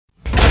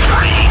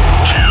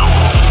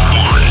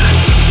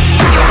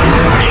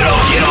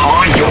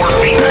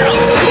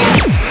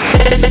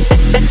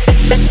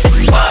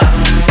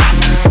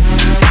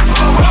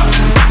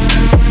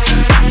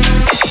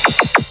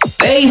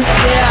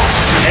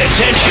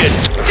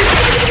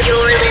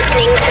You're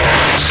listening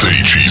to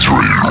Sage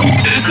Israel.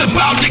 It's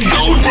about to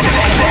go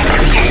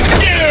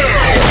down.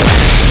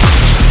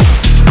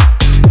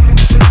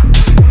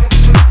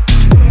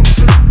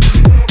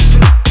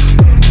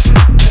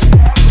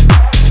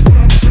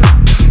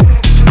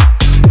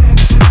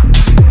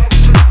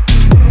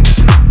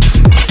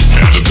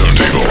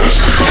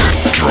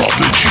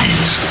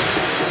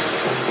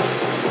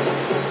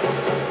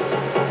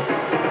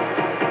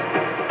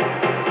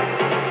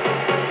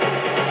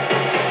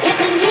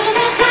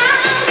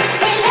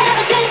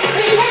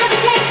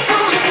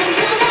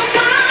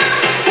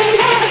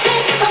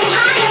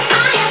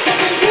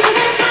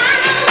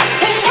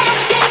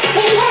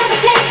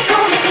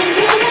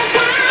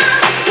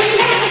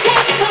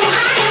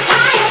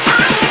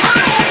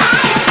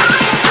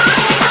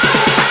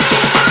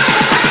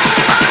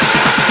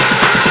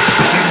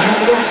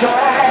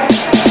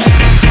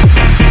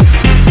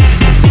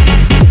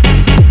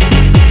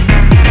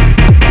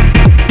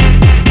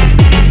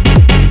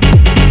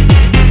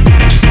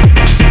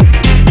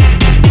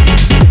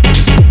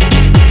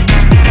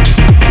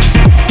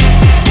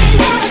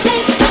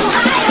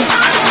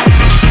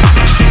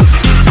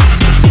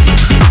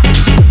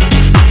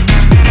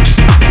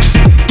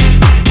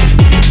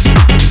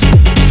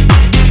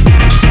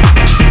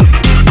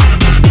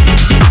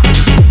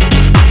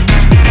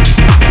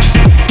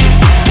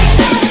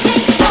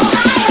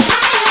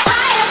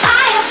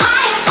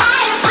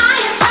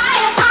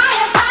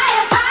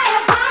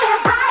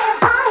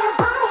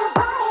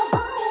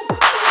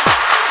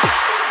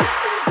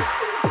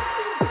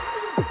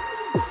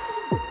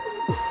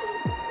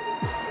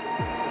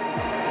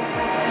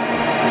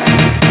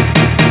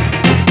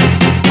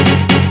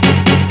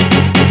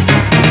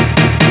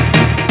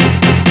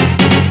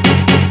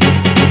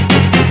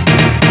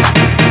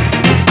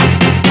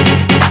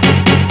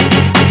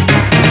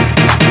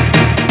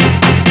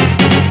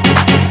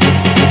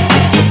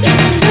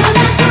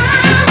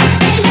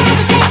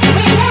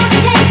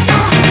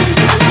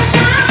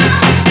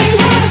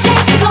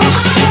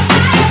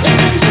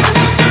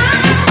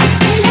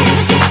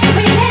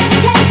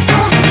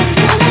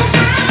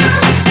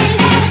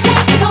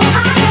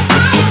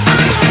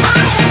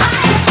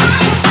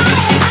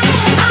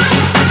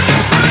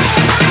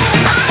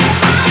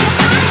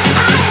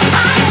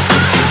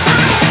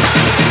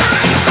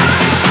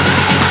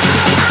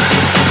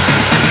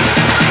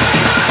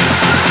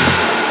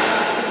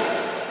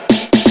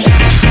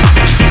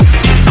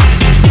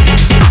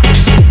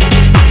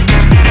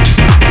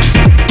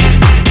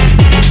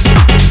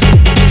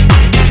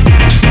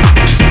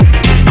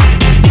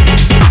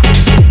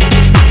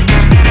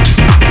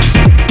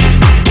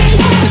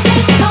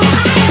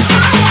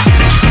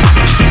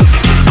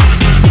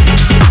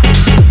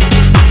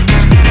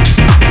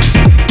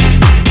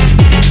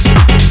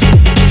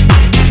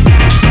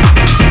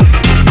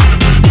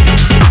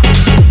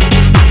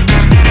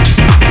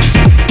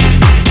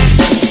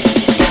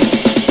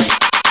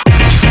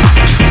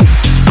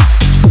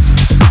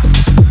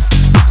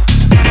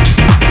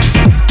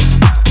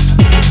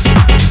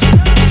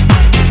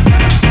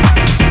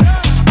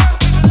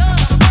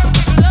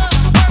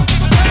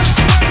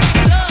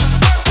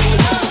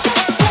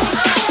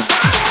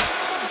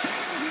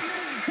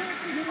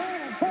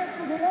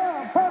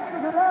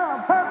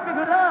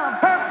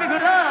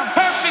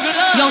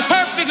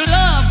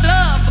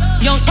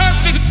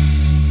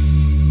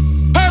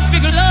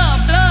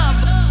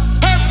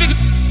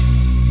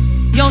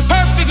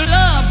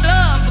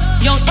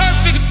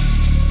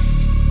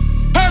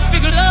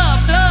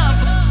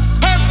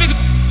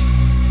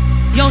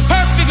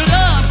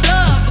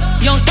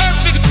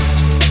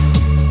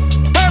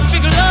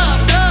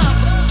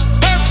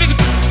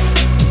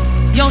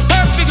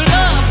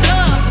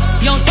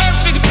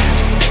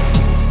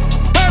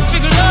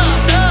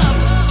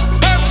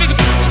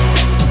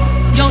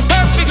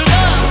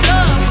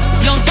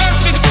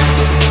 Perfect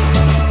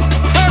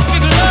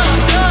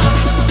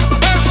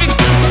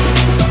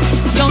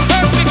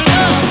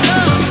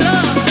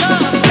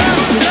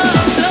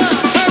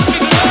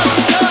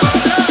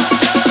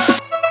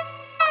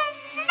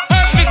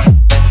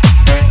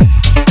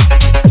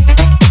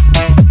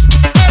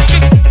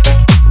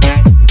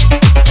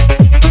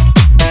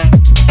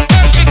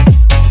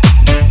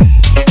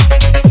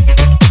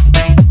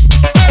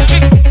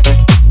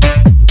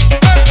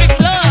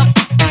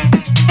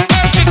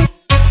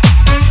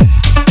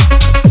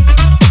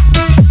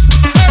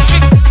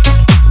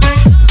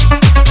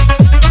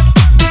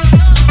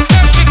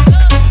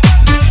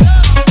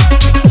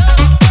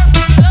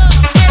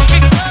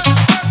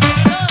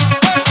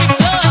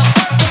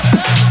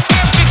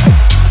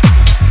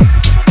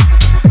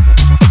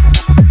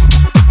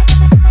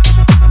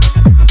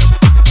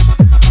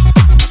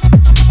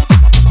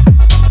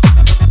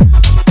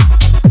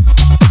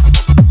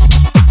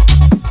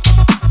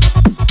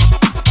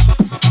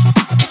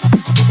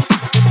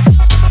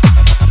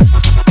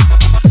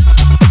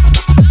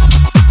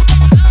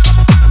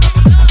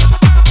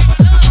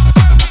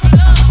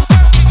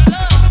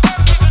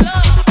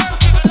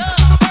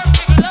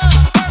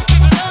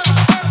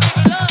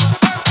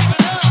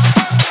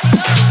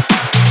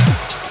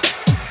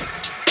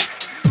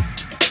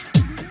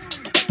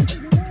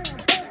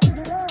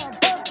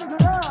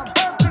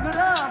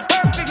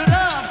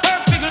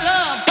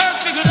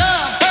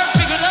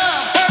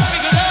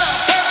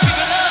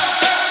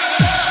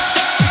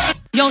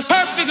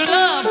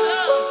love.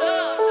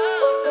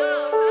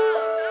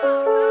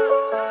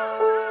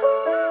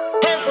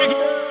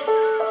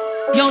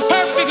 Yo,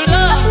 perfect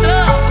love.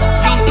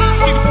 Yo,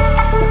 perfect love.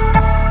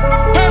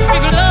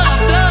 Perfect love.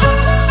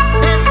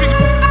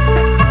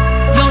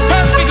 Yo,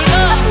 perfect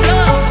love.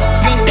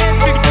 Yo,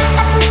 perfect.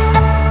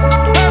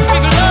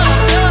 Perfect love.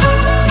 Yo,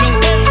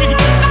 perfect.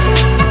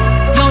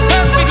 Yo,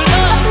 perfect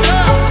love.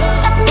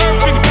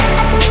 Perfect.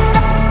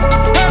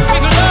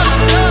 Perfect love.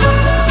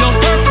 Yo,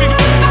 perfect.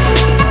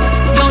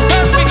 Yo,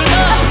 perfect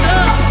love.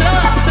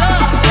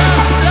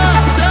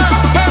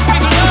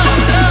 Perfect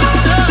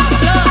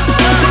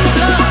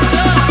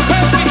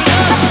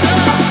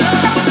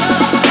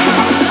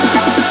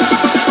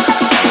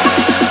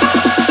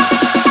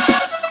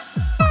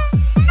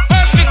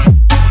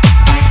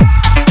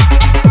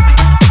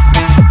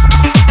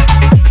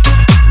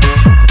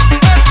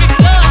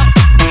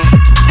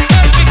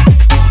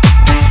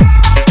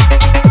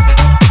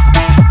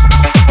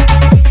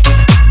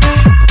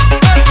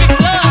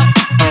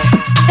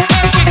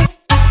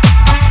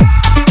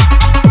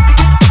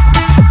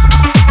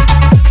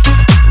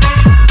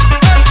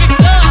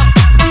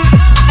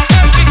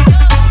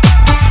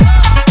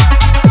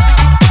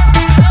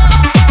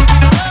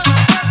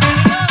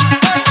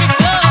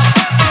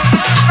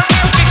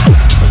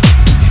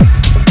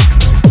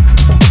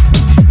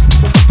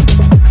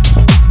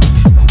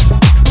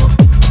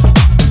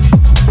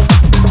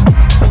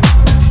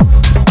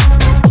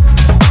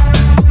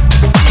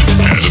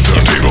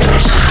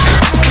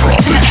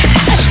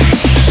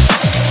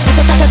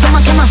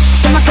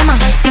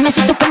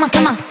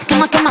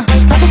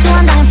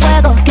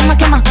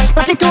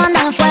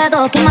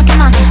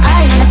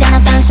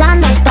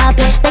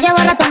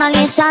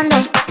analizando.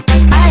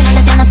 Ay,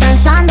 me tienes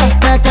pensando.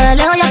 Desde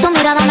lejos ya tu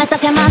mirada me está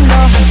quemando.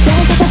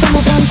 Pienso que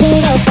estamos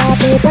contigo,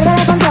 papi.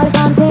 Perderé control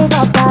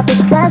contigo, papi.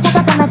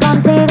 Desacátame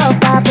contigo,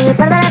 papi.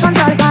 Perderé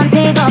control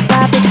contigo,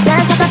 papi.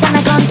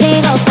 Desacátame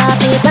contigo,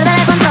 papi.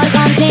 Perderé control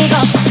contigo.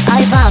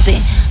 Ay,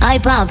 papi, ay,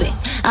 papi.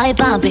 Ay,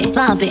 papi,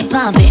 papi, papi,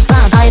 papi.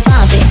 Ay,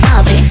 papi,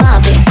 papi,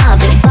 papi,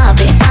 papi,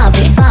 papi,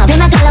 papi, papi.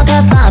 Dime qué es lo que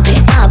es papi,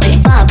 papi,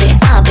 papi,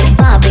 papi,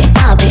 papi,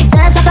 papi.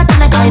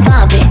 Desacátame con ay,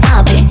 papi,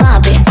 papi,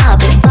 papi,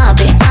 papi,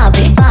 papi,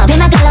 papi, papi.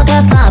 Dime qué es lo que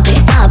es papi,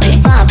 papi,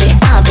 papi,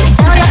 papi.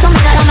 Ahora tu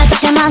mirada me está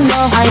quemando.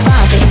 Ay,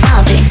 papi,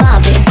 papi,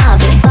 papi,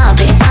 papi,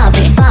 papi,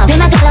 papi, papi.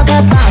 Dime qué es lo que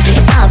es papi,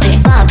 papi,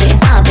 papi,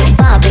 papi,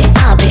 papi,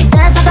 papi.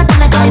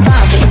 Desacátame con ay,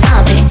 papi,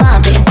 papi,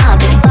 papi,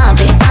 papi,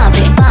 papi,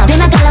 papi, papi.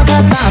 Dime qué es lo que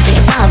es papi,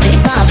 papi,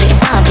 papi,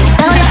 papi.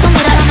 Ahora tu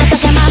mirada me está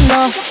quemando.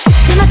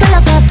 Dime qué es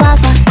lo que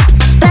pasa.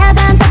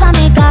 Vente pa'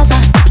 mi casa.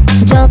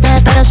 Yo te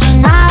espero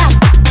sin nada.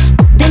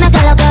 Dime qué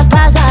es lo que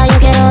pasa. Yo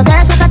quiero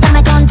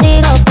desacatarme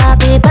contigo,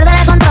 papi. Perder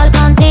el control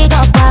contigo,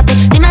 papi.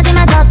 Dime,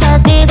 dime, yo te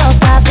digo,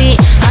 papi.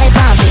 Ay,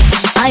 papi,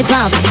 ay,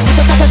 papi.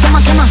 Esto está que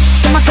quema, quema,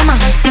 quema, quema.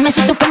 Dime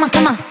si tú quema,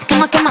 quema,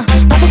 quema, quema.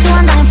 Papi, tú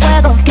andas en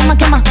fuego, quema,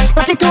 quema.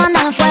 Papi, tú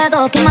andas en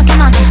fuego, quema,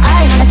 quema.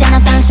 Ay, me tienes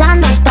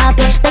pensando,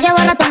 papi. Te llevo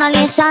rato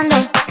analizando.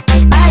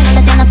 Ay,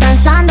 me tienes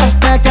pensando.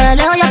 Desde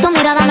lejos ya tu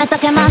mirada me está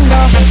quemando.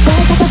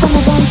 Pienso que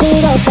estamos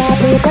contigo,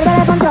 papi. Perder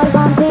el control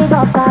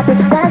contigo, papi.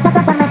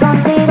 Desacatarme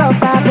contigo,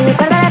 papi.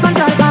 Perder el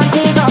control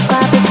contigo,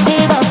 papi.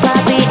 Digo,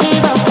 papi,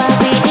 digo,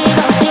 papi,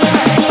 digo,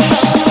 digo, digo.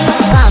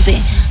 Papi,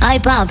 ay,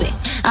 papi.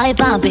 Ay,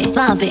 papi,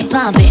 papi, papi,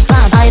 papi.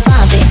 Ay,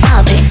 papi,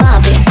 papi,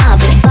 papi,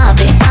 papi,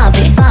 papi,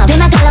 papi, papi.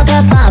 Dime qué es lo que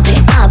es papi,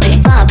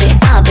 papi, papi,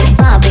 papi,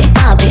 papi,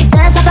 papi.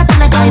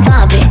 Desacátame con ay,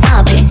 papi,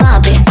 papi,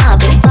 papi,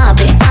 papi,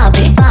 papi,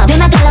 papi, papi.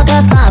 Dime qué es lo que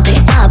es papi,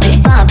 papi,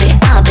 papi,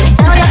 papi.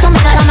 Ahora tu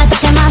mirada me está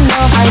quemando.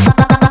 Ay,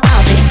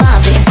 papi, papi,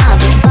 papi,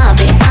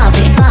 papi,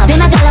 papi, papi.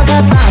 Dime qué es lo que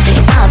es papi,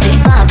 papi,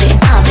 papi,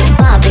 papi,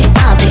 papi,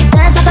 papi.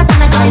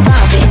 Desacátame con ay,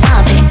 papi,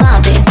 papi,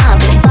 papi,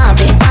 papi,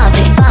 papi,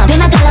 papi, papi.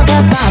 Dime qué es lo que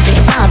es papi,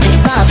 papi,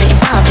 papi,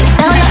 papi.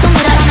 Ahora tu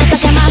mirada me está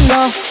quemando.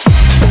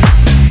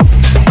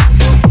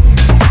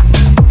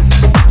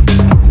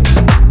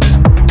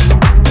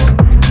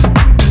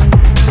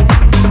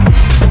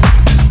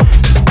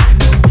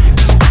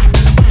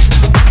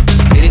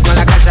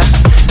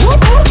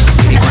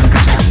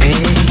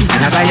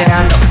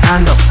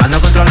 Ando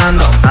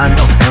controlando,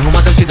 ando en un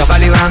motorcito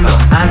calibrando,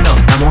 ando,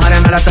 las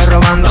mujeres me la estoy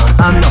robando,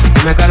 ando,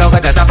 dime qué es lo que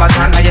te está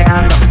pasando,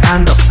 llegando,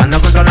 ando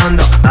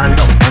controlando,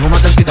 ando en un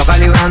motorcito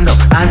calibrando,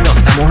 ando,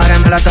 las mujeres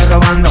me la estoy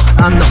robando,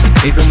 ando,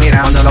 y tú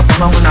mira, cuando lo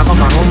pongo en una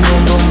coma, bum,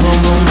 bum, bum,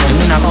 bum, bum,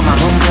 en una coma,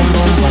 bum, bum,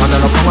 bum, bum, cuando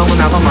lo pongo en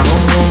una coma,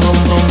 bum, bum, bum,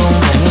 bum, bum,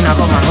 en una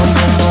coma, bum,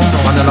 bum, bum,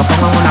 bum, cuando lo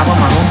pongo en una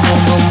coma, bum, bum,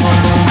 bum, bum, bum,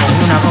 en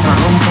una coma,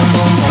 bum, bum,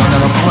 bum, bum, cuando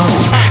lo pongo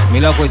en mi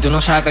loco, y tú no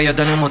sabes que yo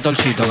tenía un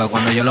motorcito que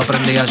cuando yo lo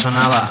prendía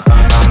sonaba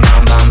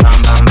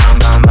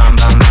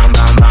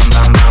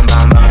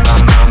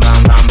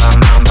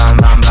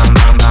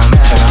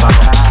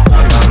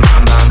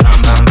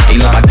y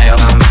lo bateo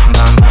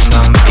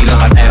y lo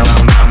bateo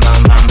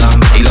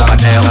y lo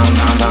bateo.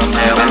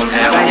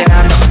 Está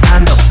llegando,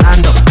 ando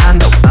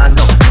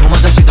en un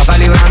motorcito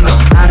calibrando,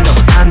 ando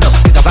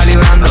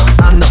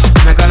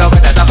dime qué es lo que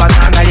te está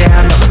pasando. Está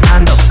llegando,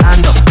 ando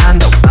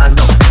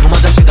en un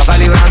motorcito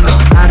calibrando,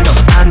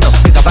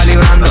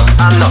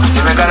 ando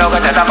dime qué es lo que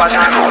te está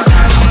pasando.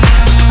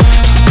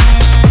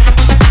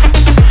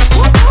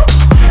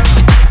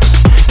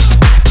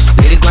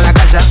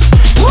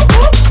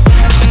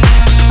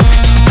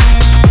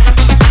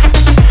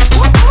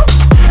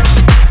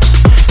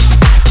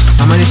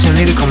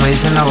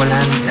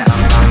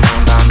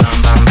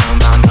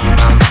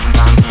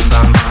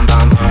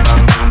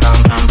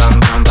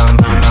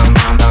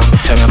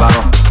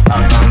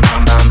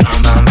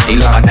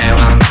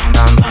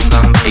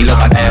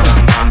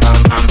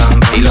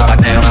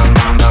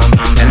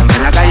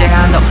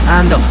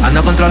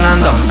 ando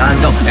controlando,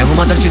 ando en un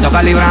motorcito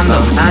calibrando,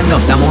 ando,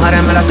 las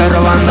mujeres me la estoy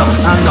robando,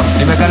 ando,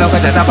 dime qué es lo que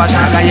te está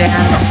pasando, calle,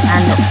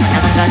 ando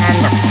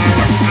controlando,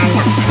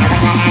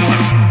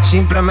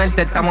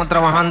 simplemente estamos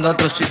trabajando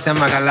otro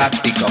sistema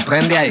galáctico,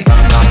 prende ahí.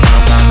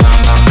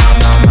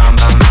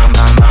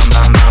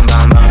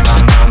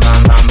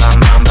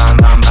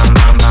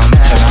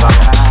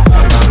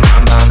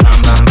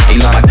 Y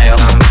lo pateo,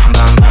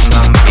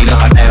 y lo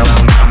pateo,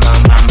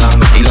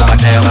 y lo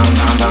pateo.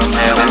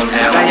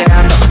 Está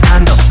llegando,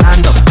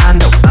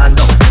 ando,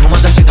 en un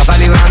motorcito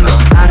calibrando,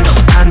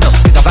 ando,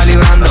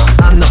 calibrando,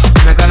 ando,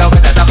 dime qué es lo que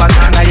te está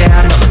pasando. Está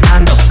llegando,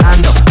 ando,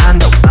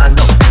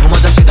 en un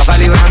motorcito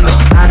calibrando,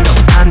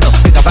 ando,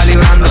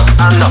 calibrando,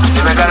 ando,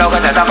 dime qué es lo que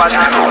te está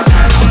pasando.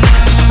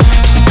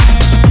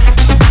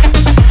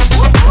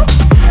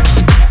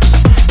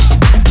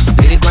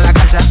 Lírico en la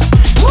casa.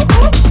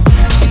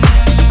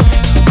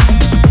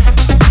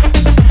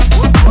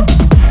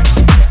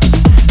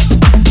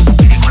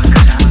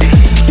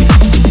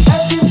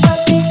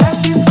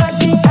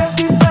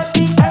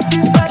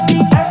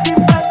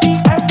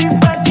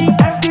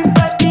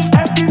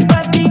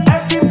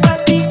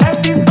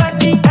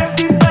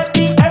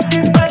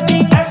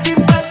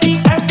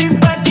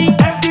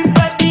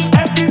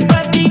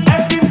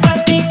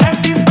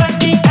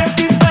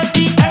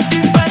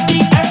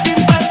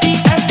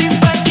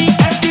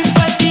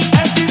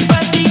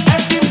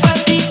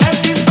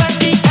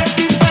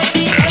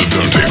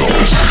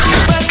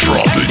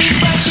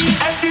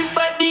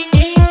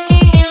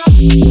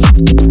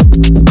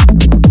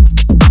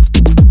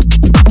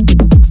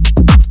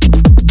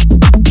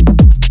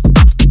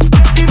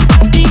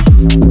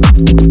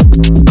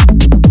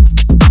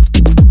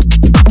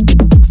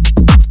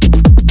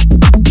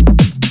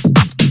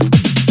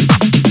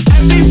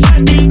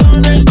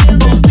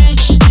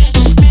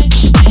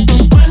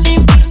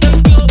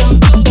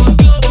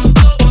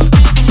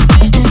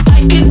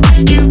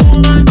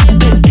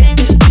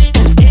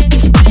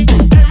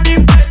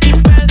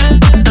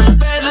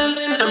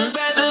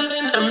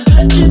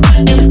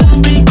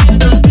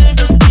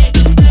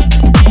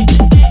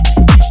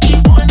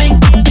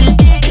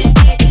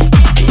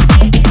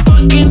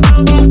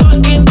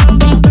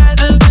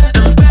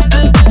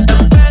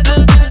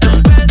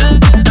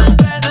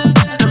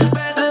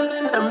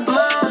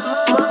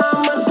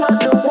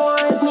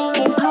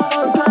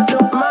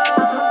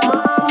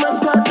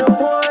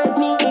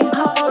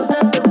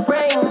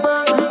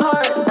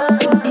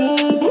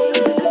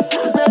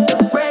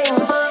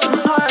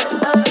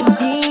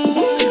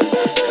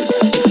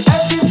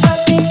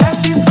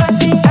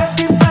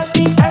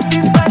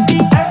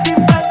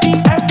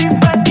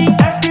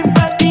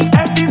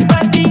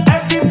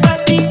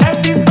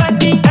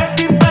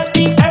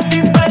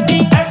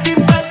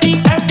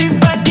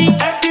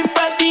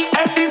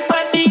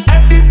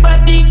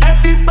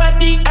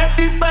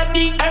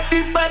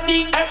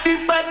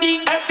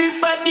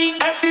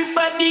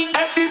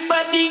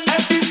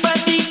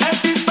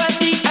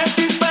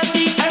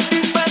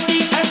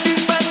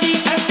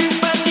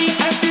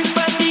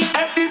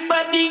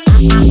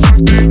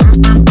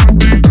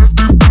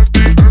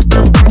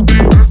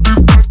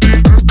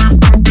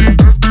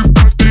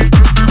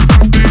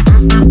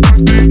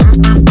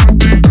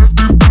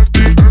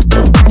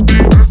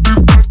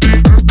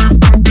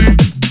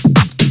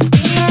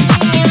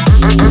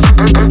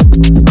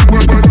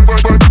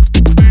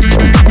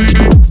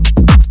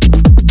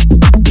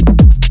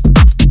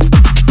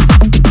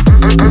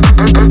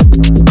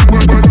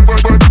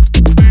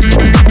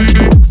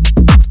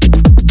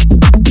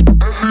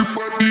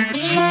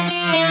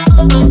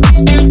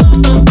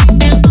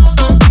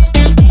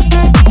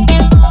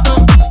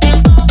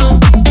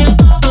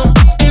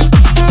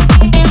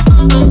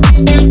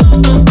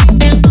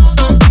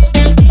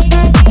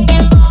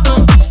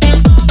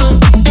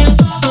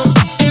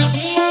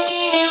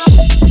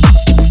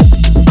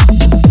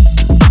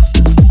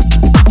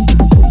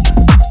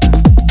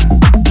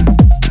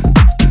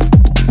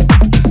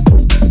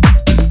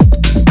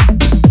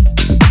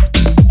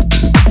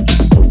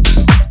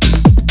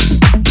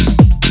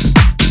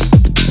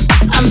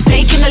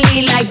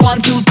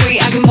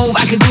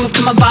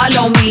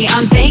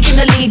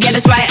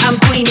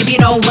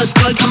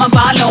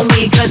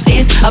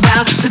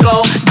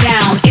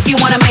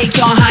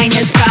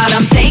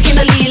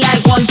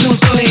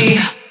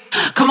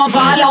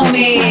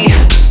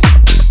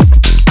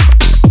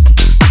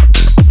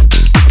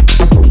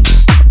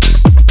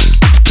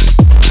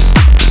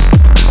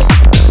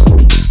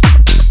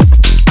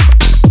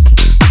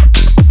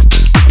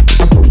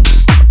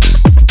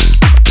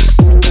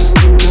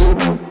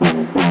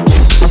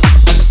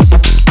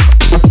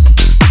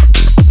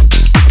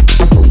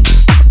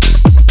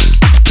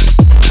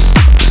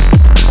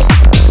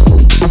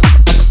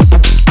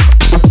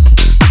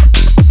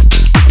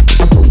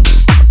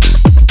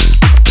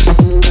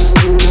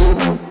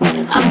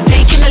 I'm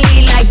taking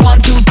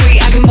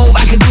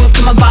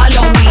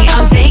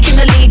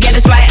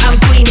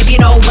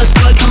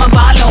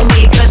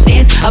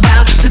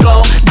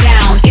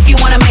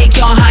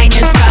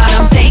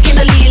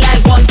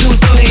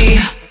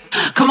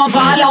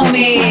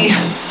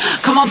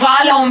on,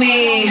 follow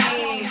me.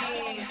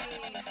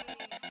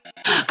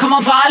 Come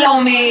on,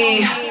 follow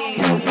me.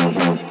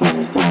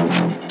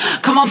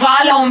 Come on,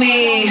 follow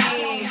me.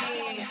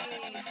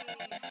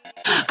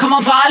 Come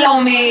on,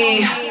 follow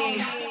me.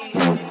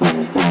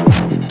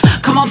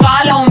 Come on,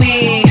 follow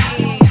me.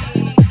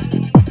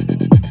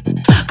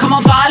 Come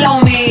on,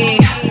 follow me.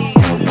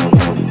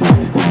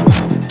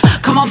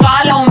 Come on,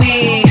 follow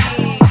me.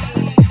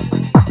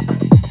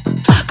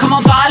 Come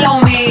on,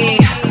 follow me.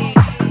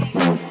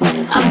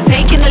 I'm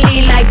taking the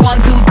lead like 1,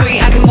 2, 3.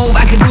 I can move,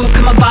 I can groove.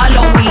 Come on,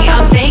 follow me.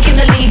 I'm taking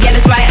the lead, yeah,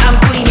 that's right. I'm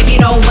queen. If you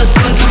know what's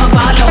good, come on,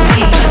 follow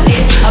me. 'Cause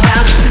it's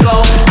about to go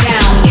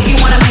down. If you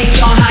wanna make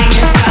your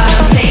highness proud,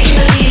 I'm taking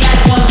the lead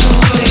like 1, 2,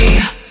 3.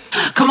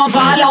 Come on,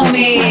 follow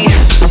me.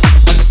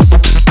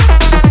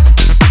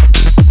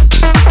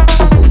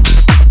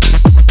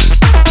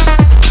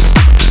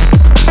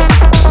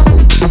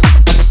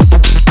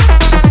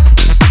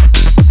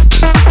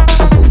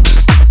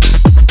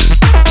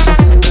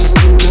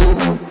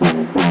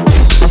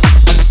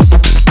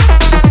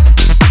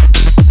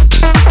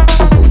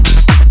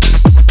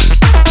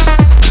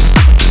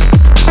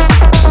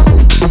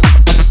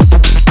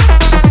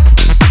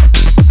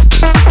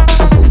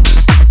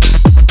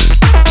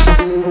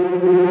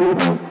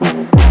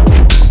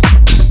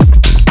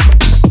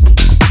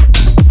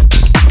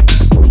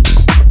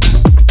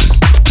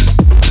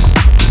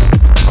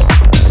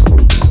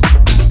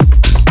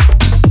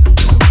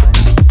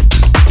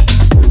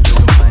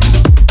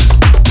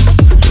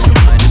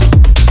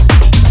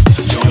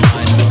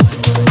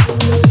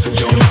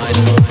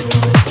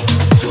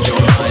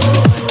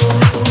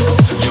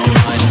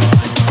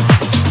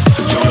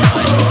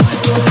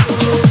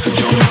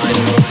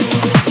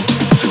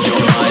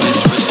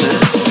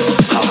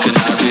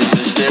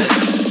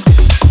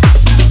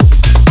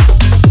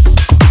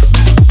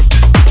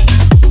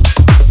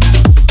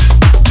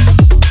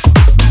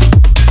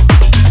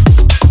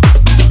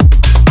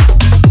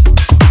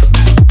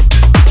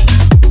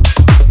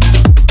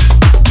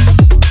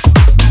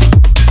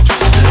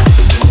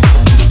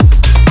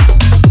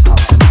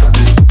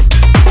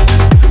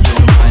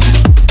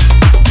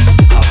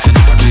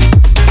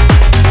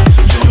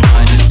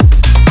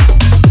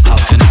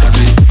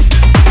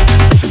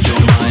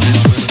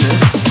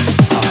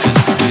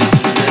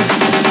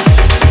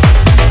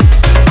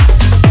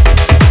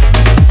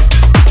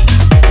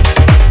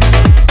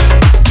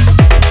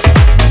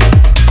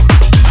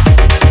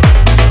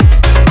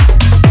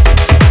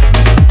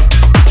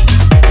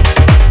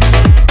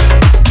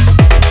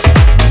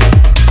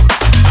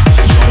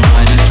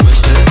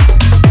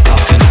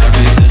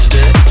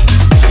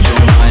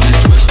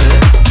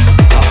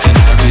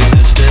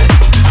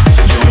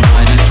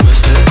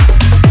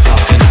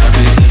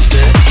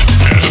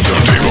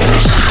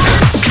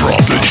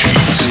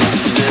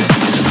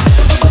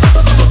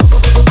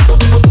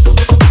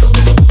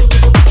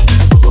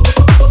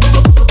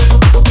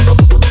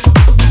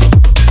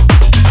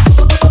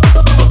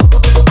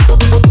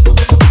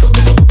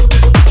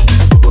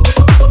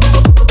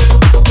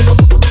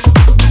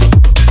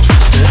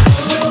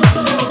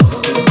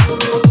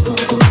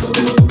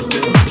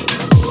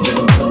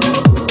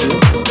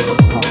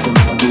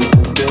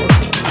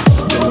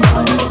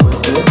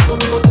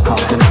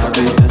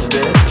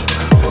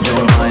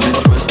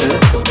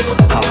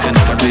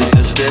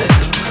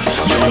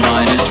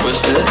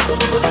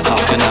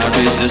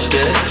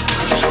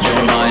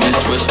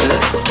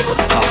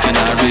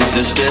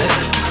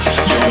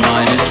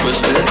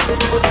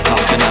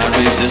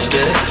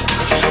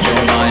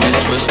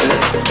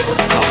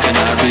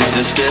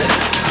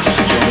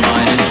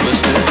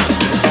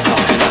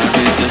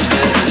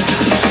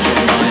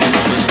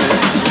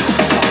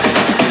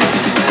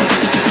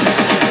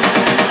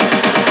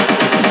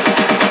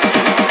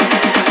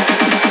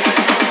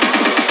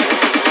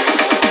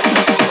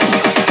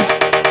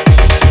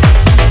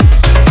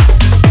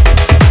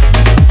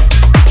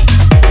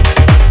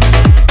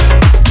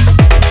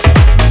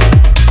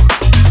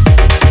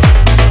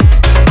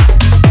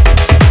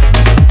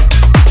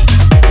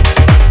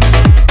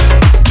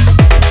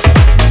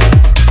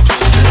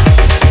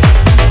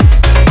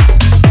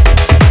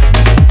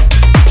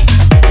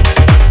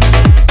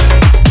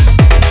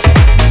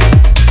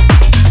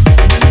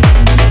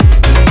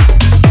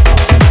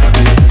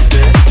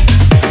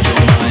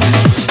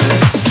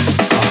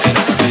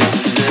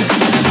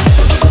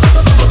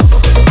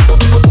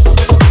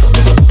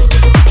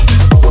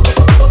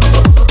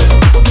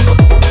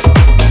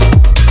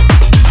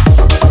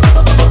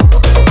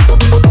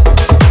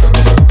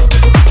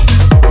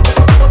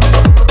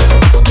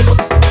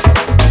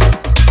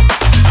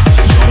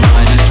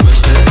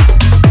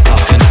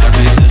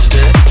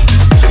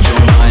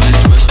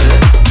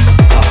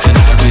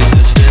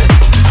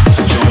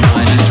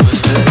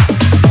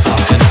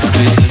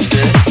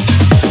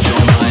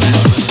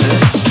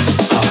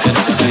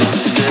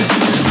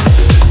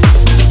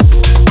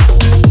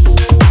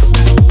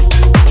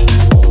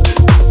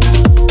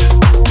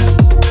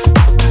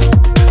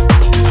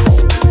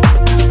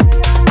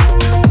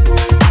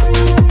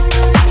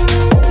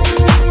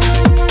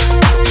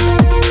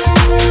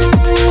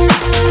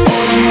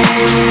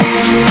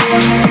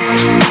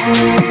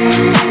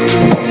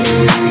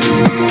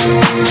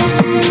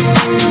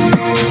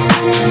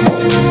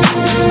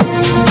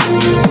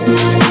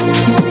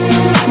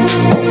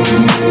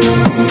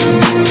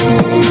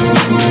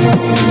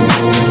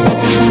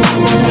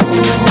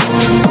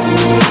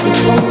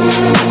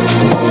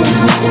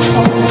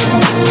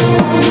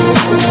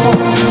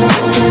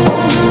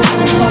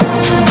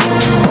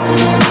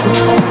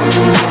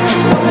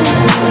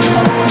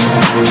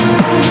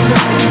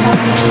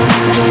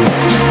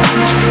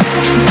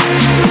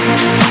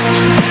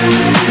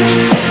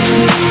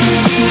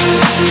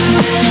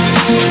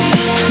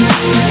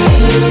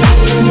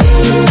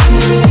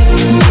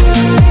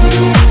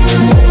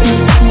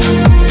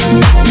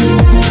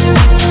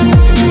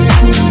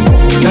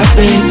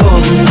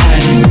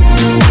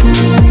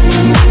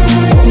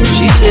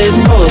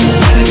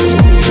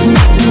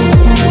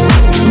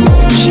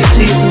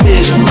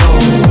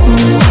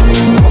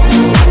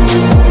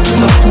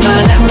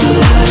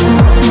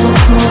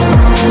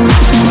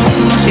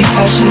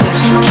 how she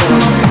looks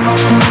control.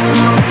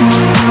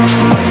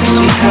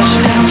 See how she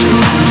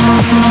dances now.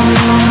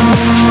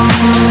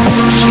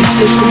 She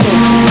sips the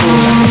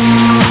Coca-Cola.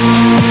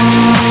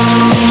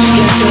 She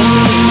gets up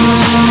and leaves.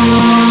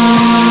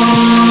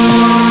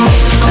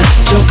 That's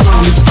what you're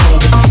coming for.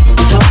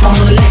 You don't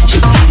wanna let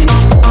you in.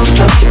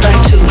 Drop you back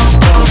to the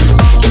door.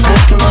 You're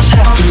asking what's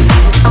happening.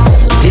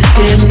 It's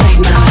getting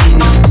late now, you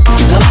know.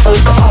 Enough of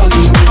the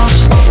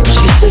arguments.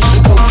 She sips the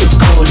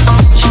Coca-Cola.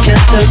 She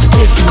can't tell the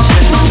difference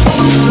yet.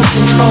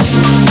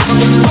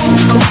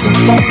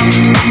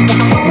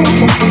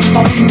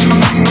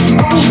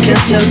 She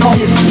can't tell the difference yet. She can't tell the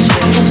difference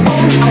yet.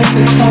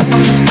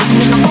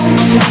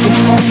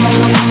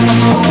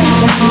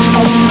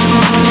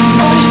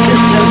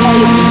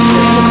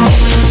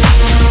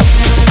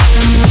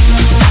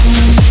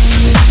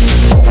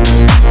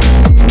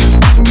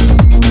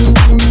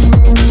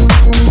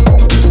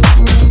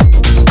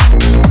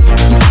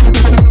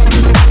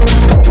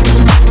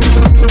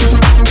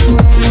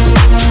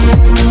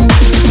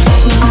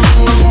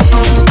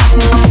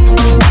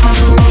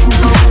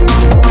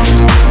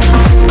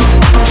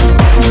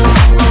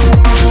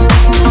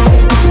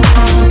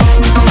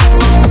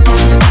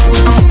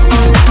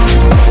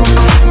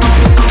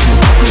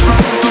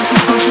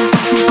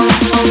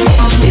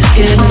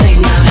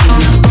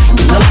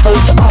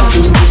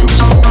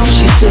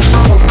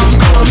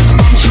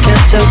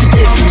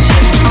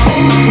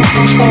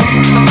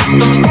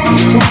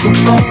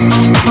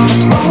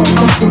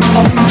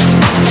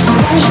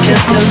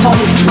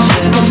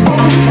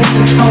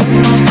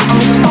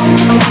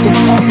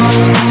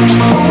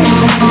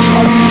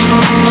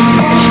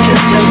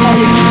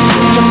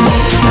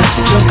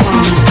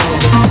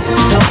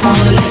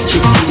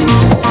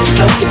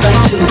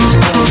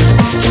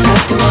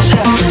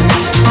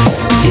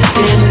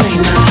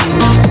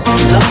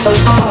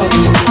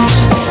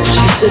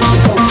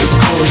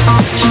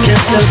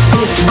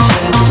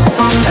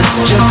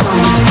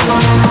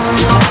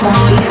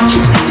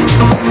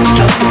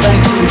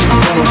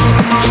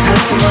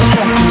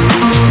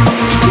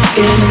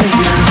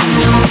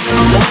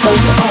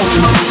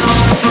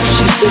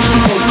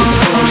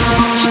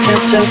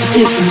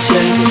 Difference,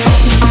 yeah.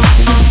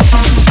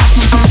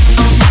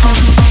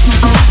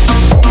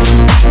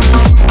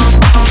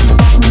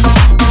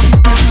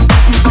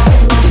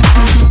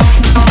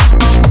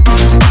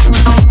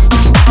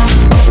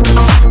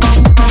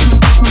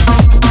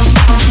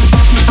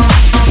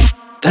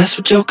 That's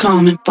what you're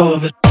coming for,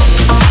 but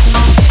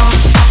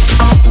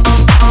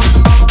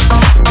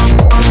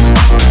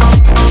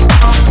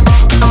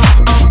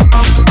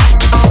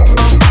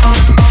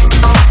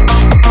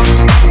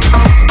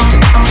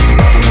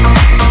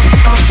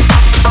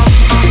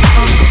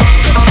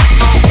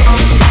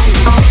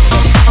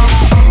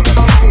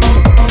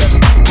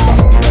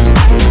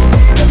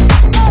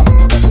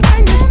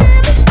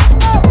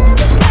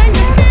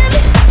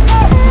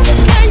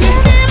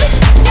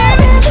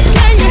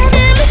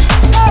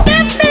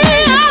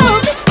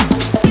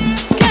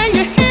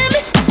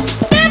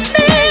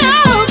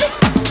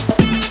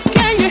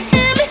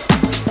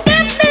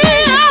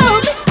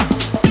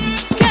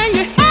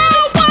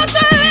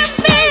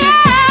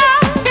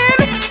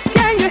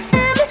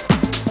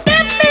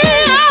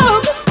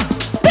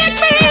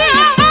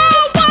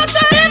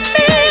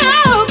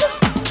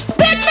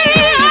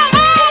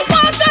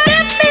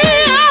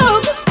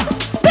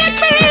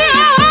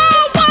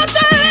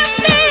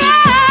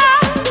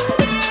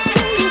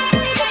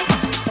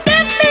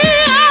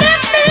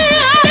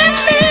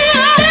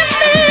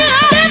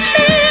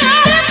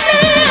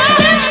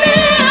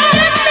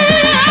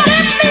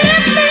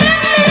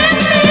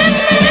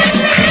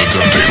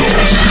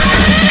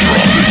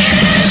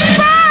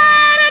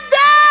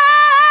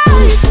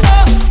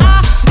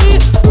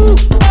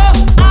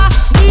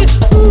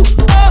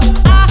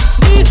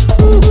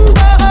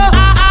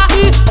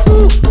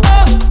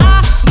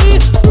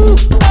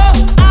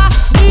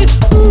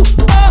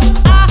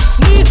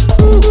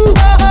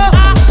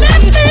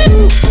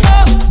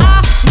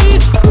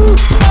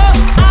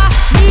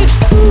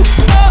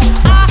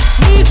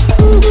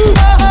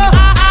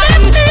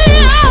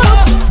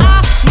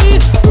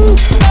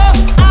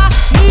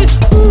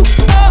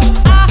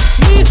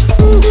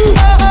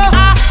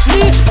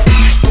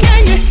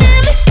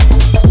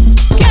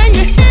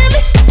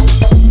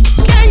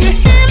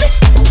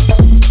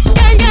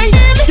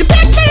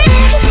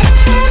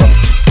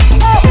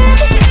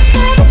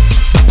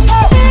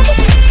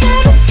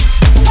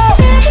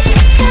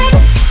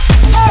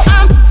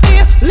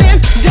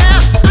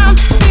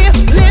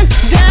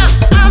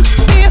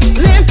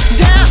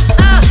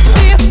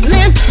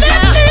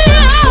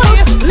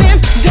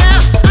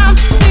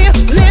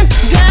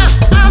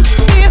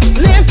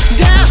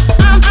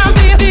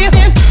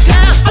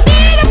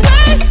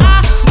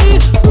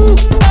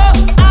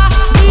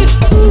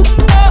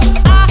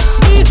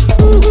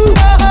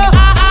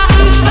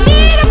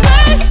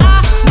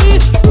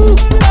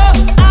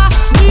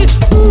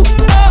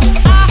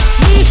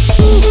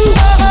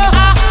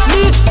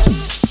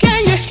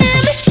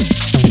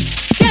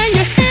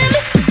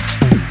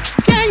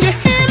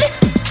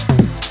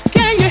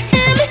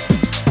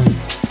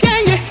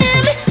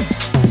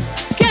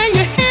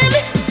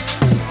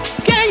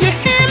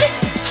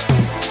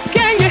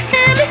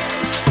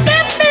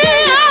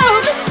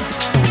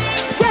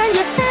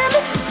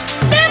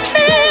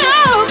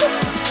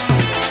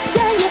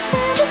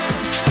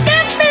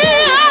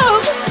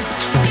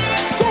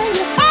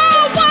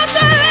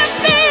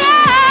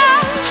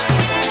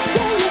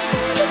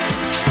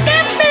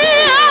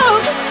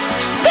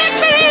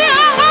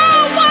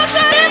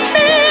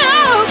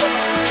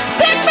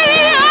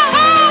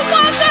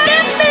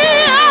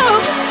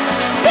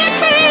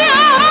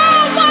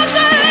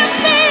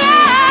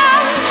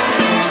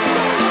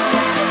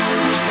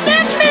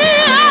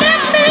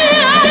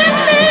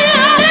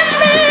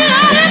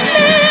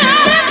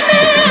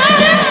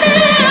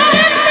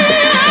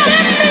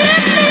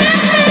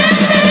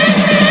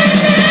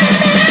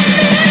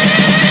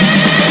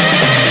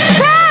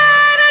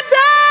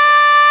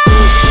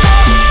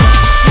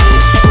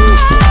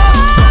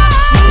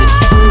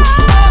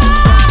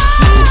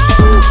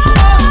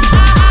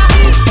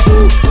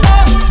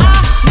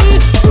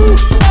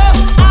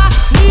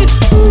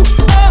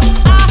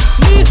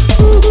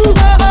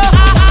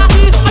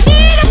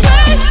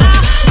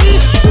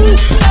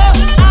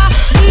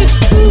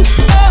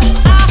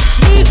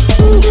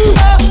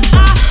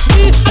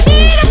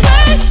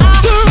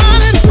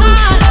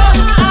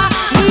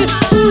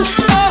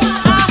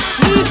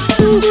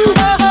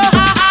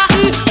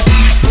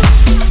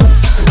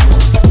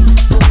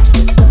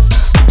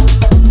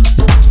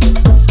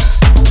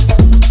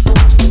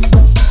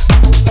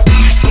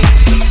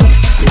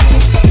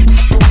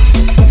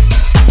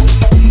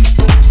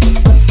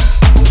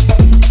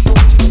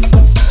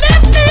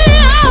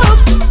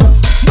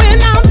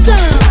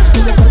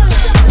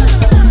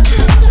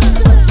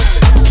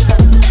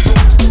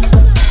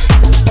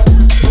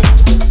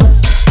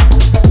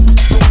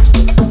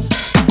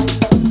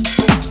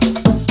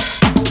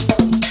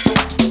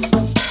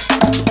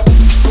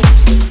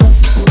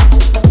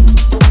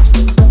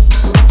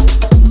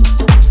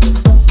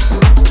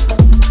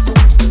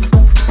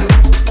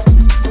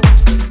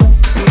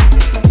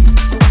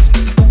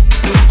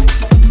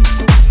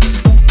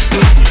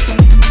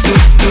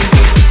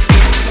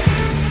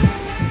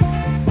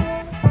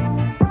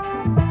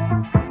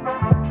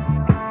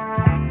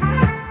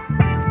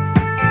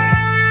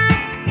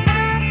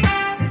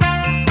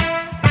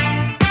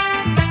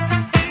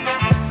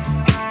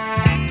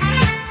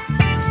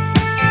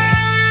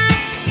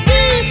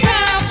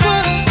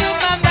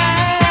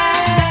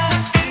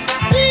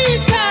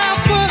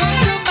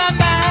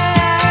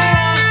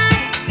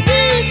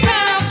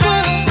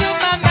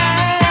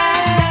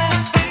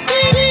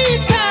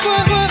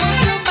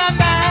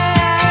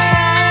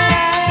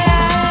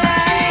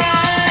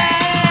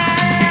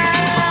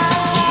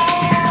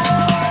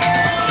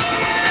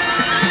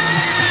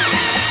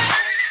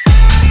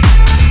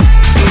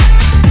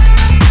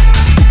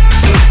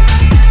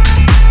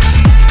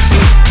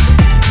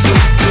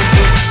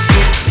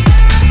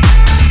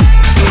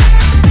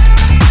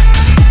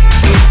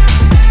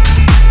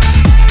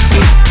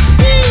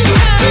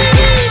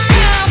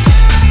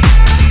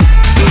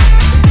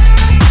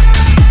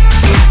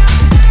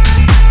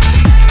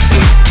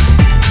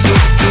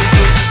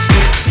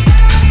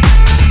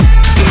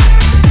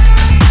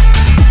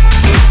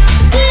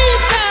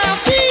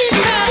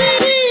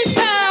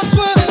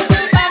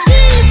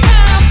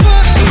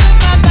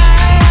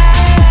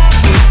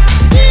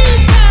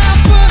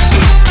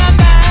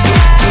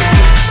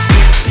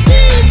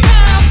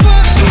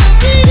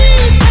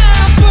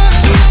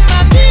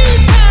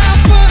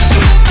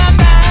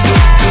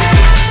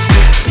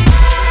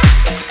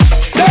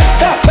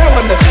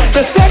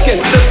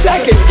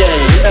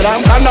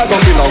not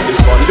going to be long this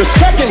morning. The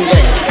second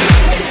game,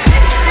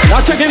 and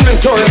I took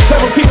inventory of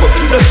several people.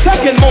 The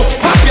second most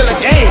popular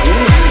game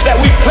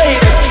that we played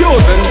as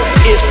children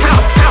is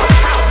house.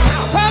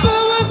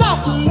 Trouble was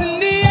awful in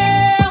the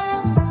air,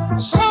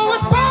 so we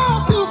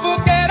fall to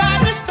forget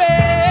our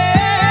despair.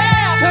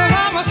 'Cause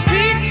I'm a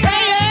street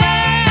player,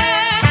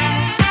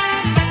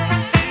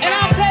 and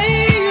I'll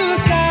play you a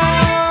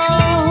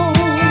song.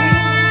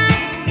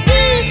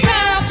 Three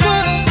times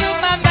wouldn't do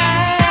my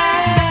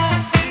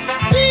mind.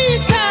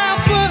 Three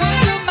times wouldn't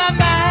do my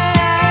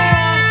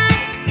mind.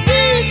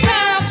 Three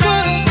times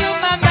wouldn't do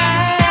my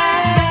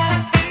mind.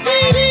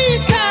 Three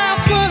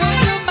times wouldn't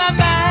do my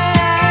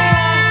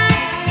mind.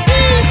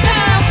 Three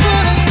times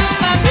wouldn't do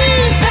my.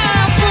 Three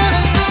times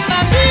wouldn't do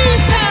my. Three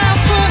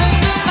times wouldn't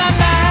do my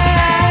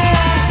mind.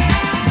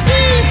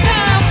 Three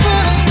times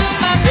wouldn't do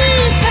my.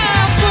 Three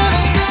times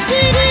wouldn't do.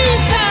 Three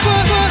times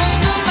wouldn't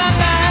do my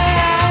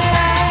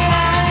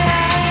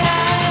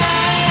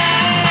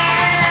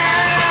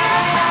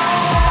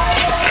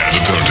The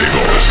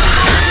turntables.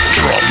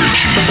 Drop the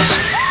cheese.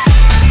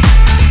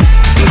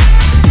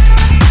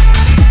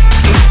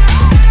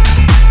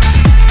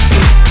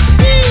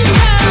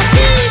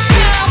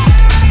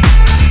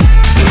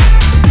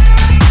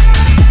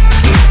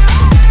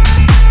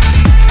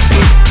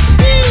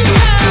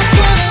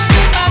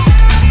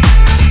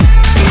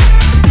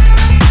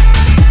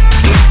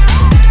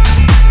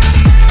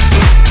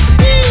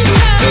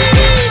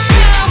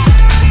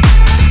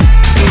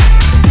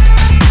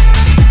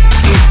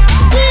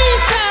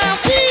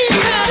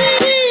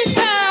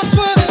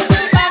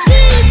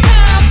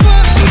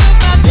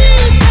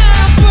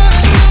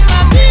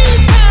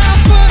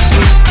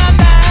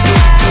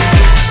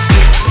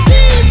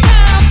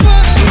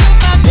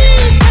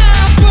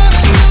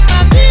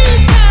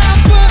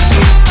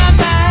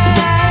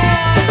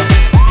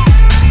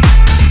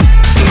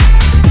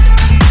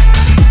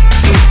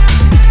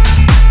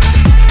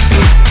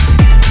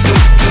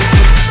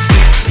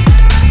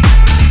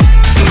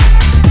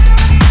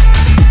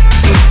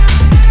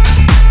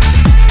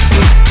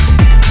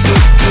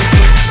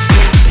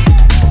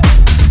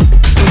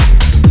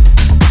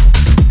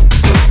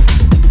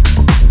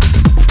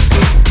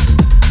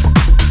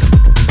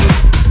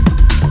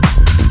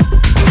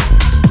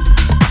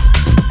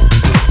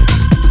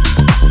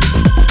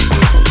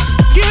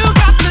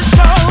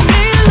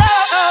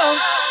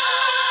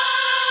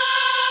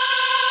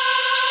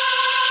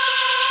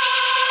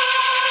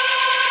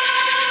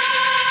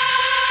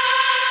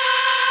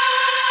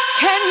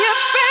 Can you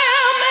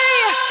feel me?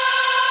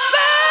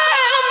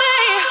 Feel me?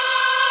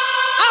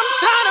 I'm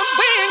tired of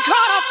being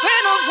caught up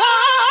in those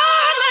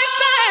one-night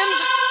stands.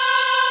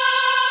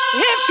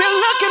 If you're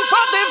looking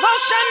for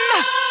devotion,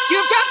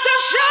 you've got to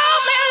show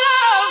me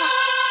love.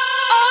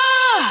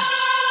 Oh,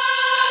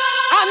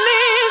 I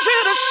need you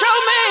to show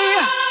me.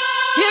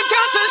 You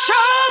got to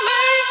show me.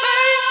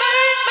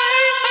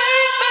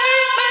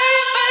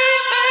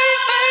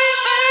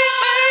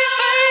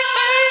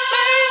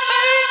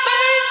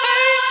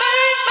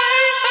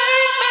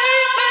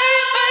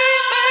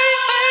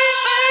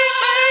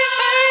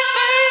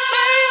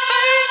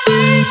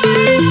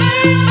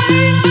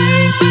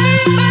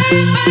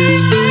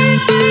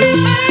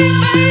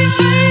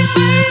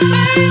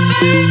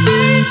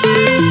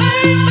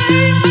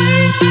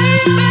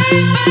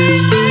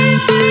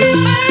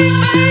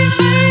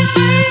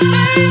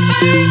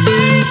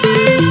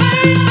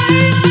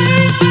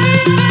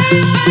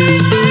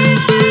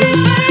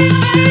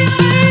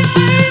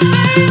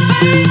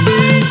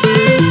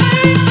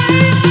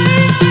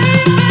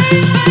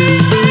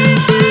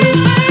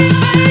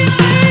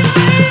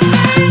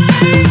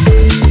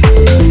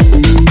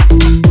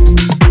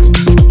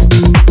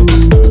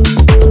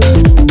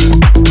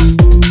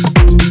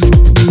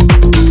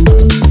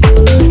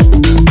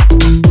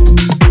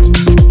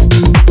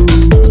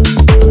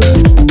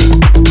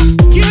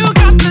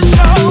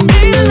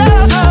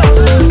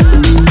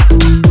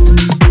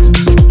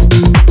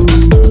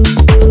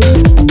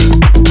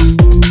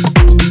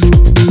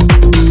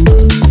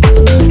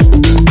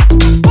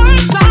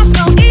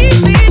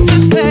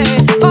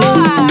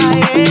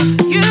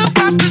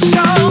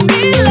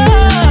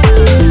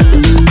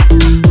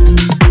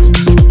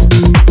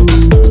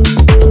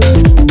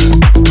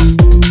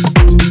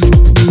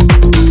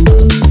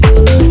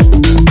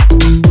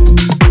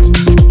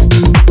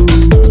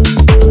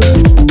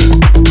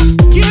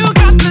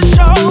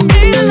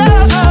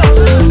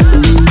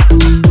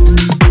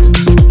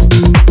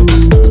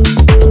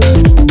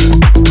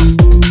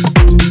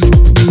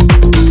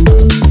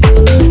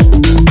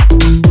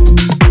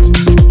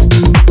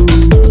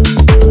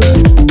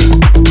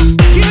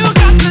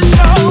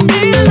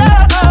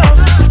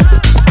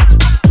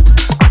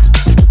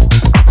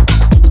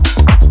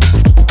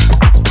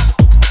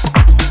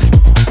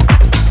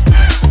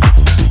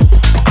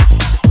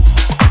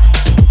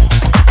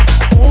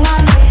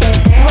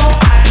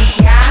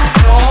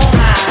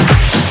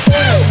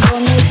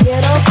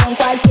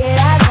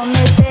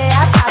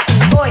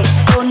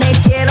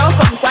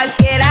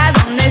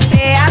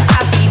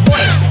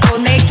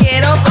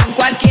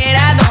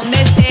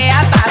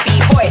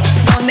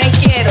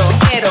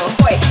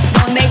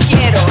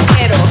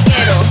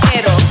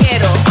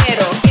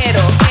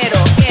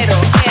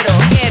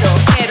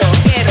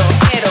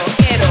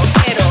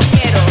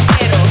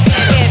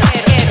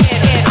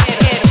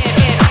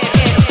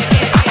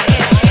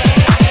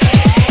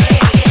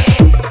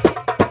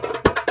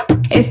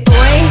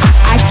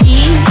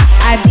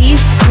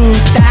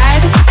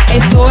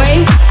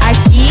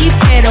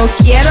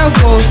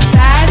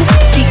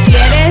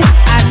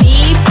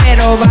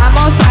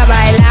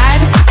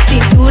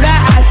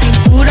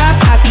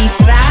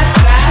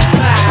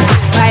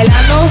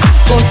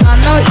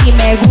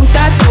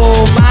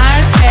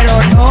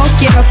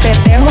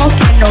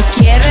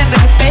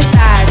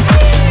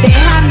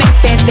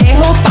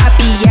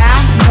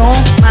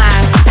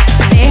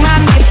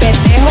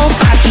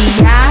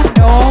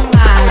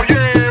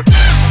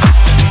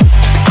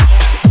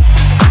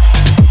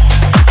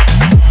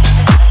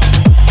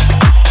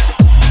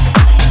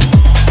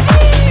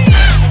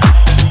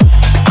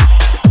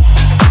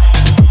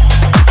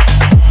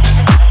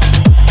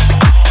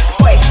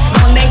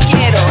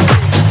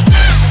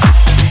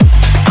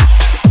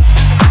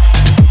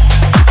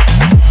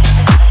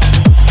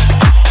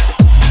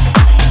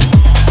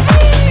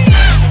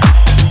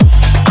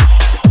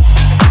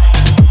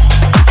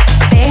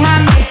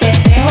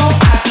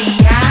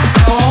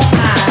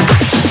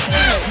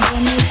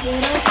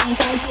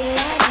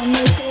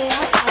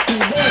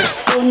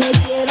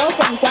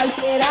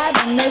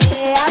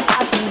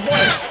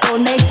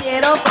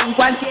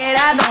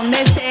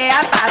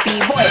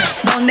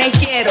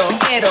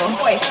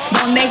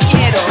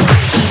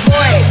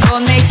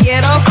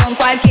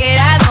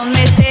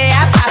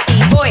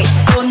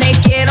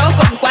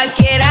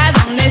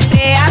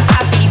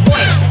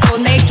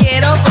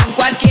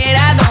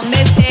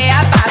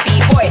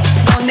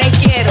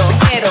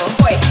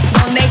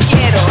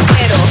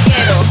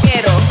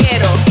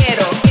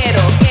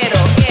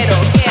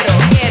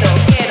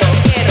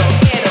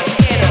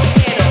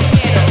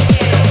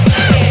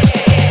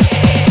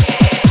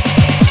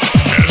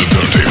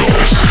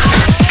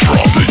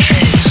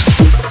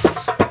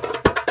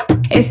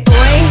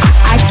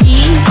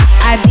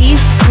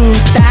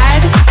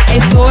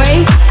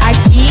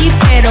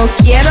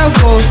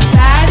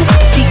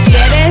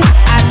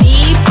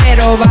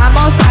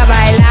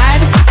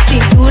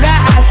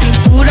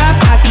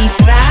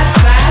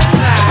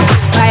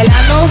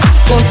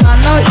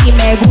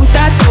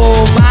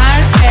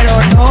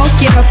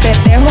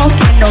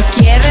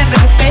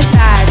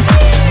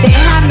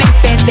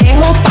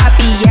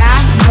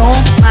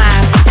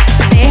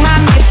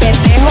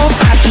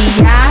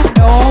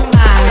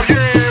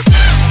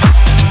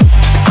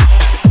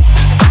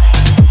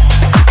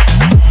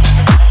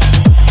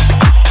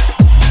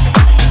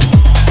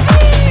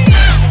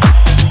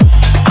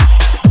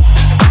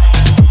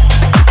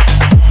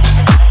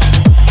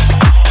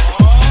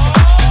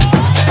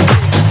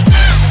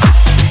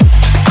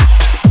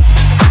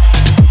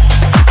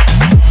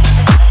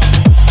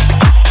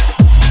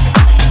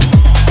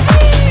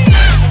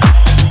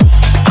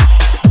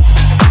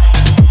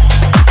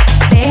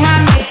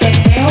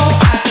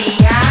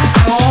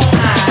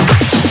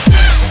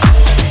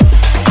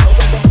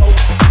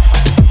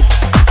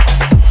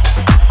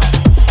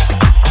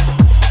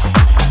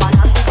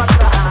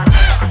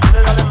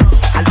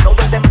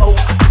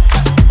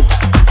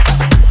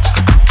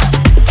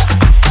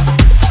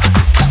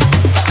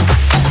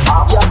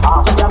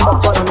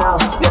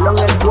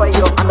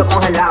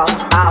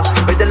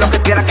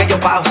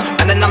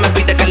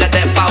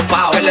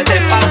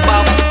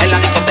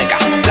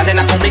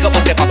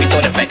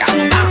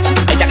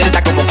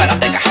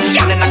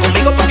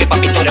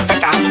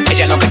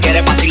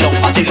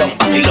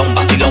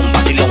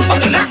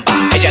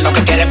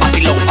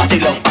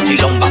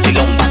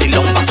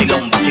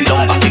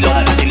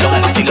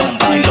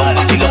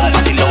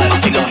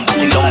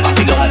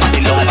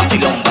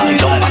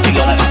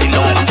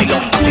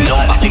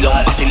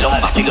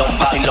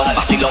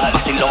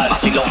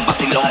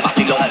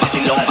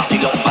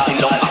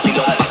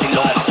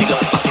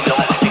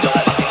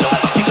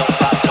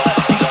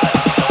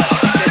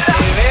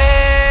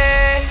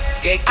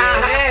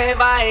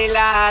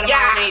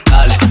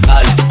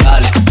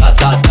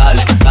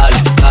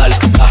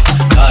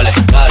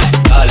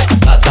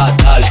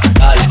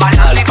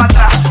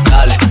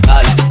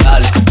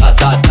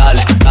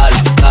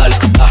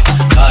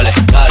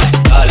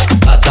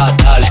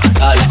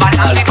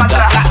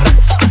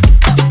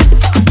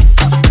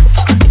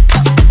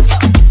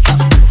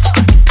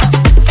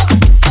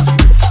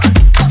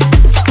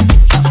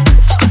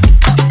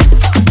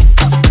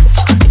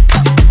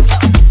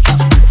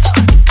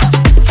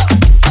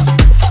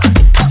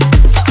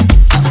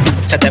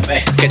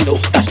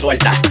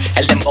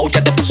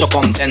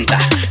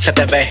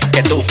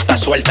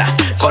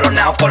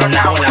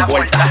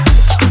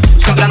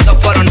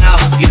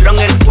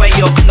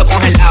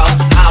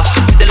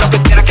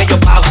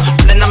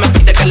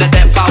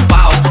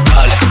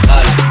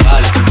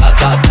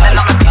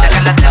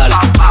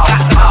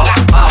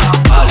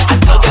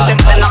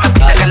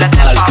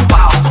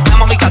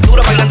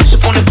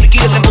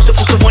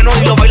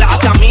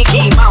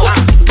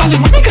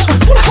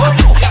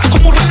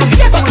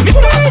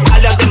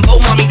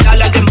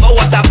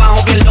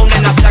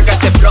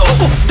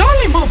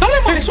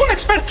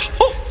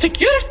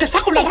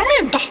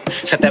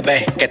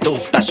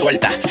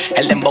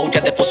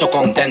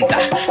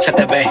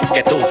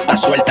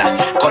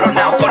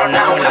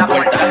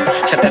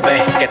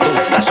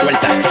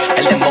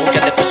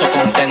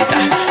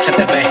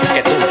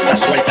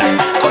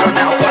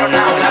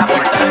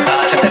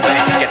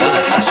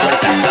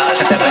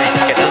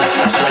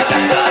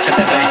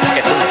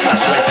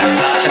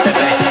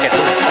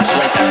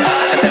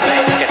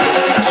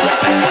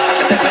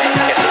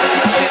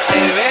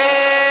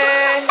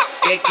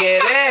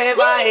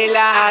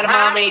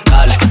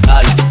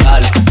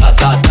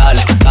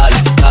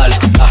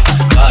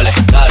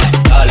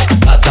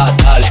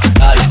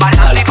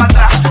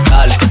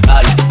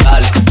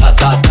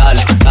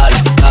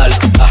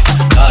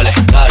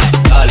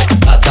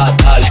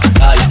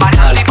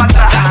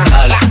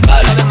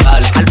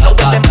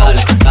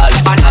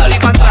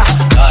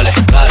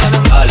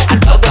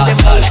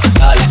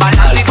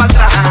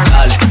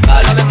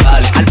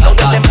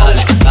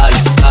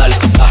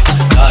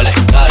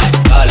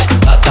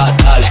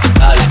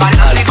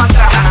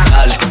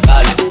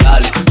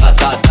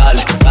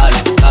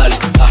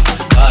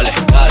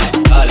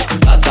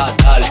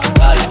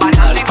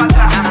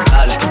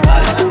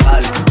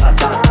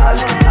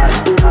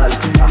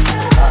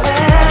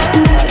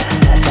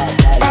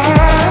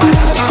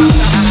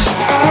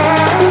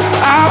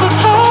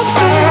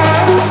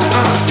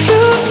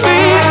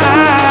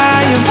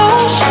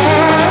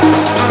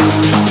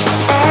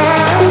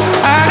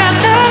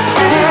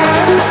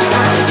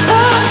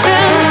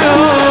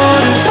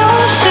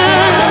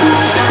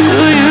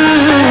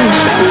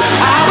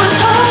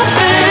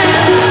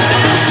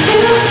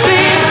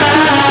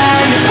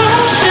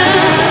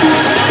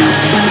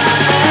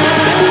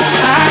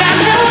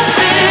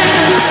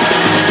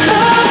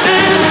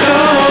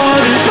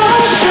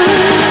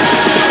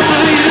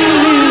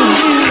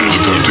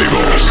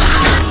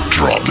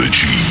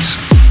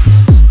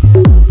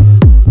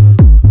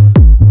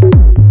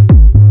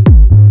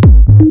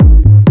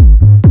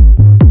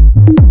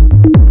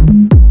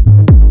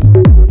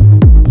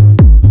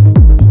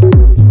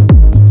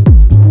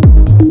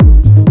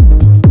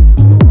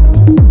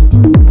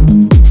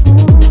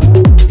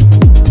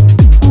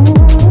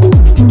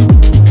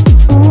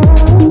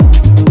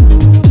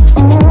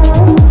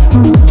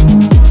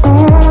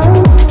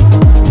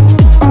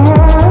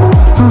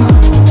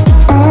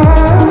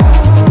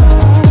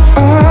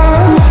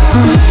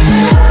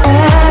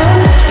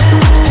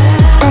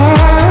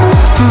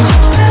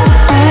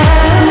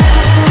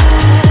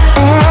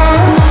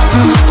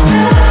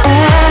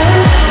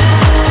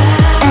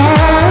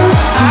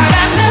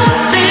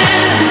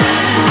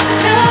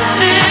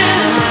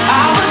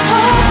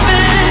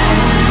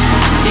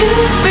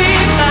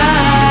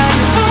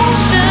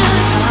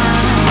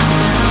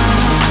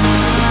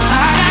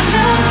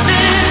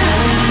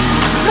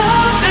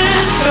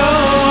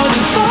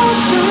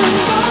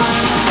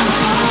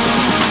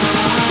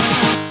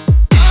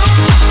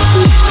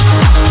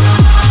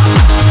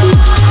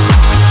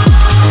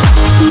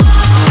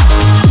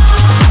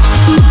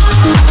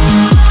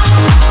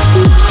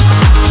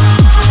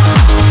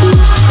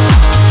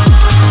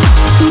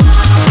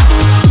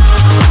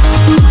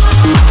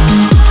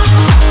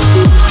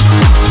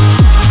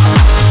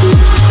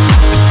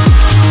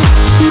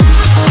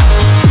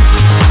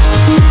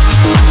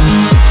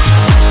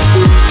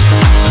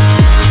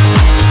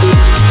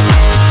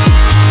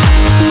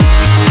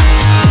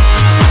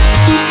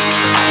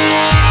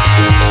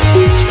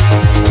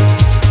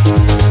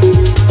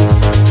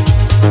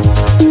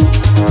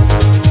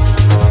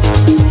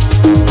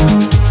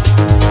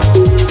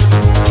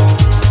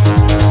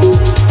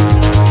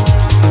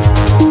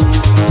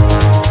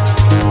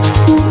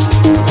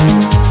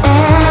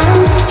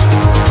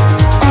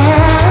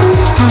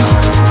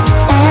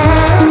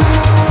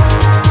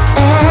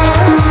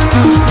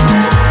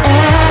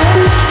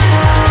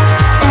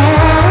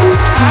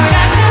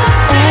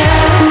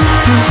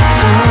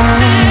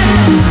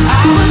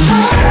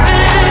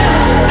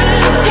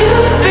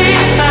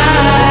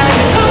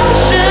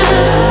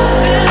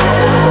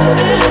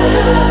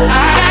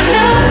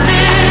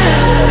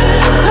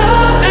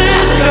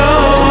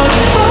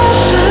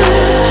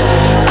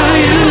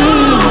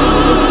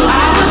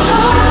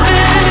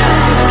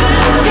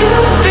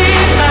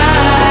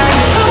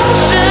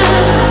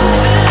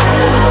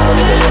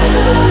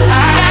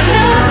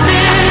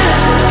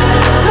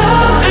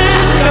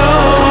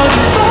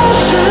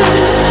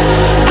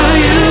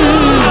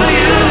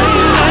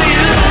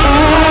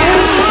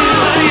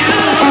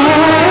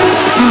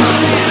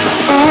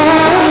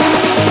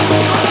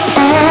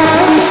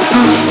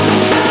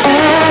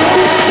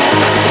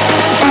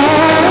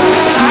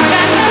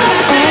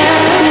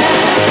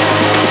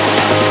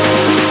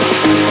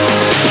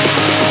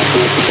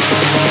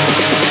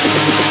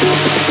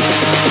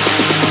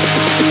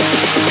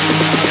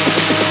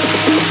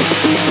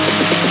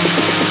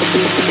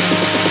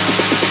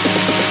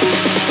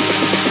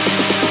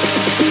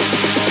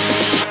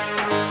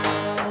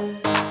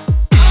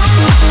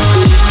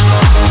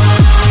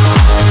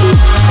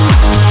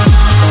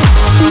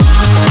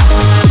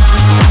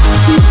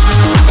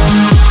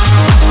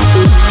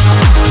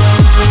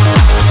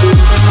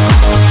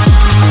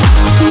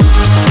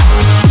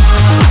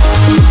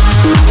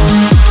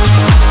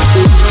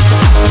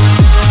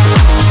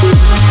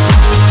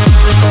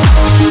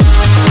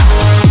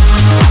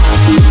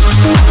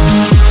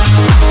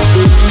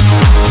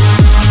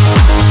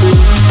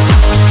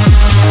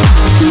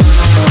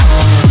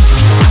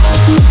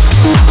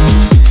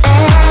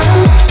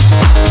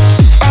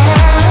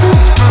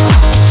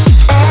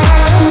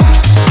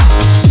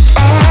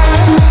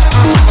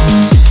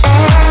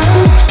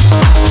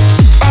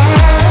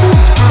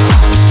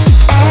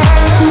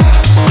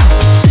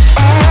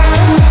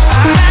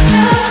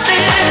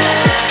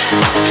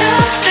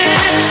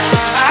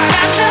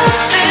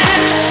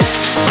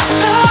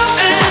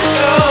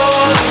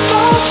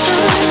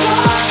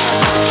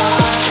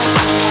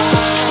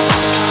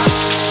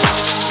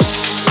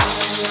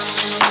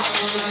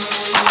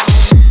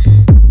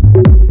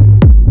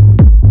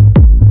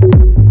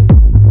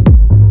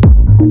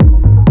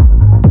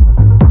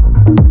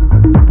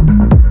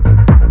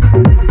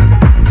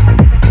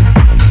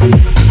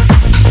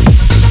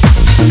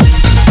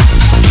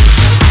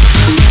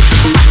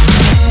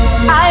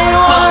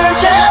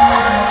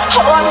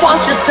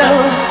 so?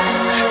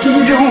 Do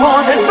you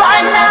want it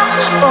right now?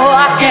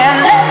 Oh, I can't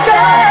let go.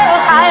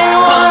 I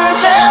want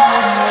you.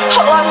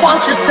 Oh, I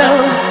want you so.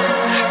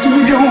 Do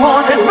you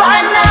want it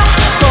right now?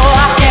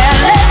 Oh, I can't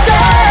let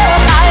go.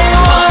 I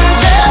want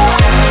you.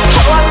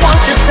 Oh, I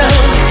want you so.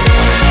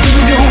 Do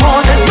you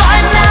want it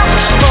right now?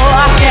 Oh,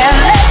 I can't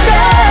let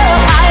go.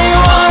 I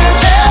want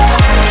you.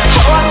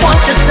 Oh, I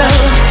want you so.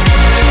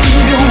 Do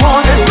you want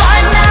it right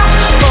now?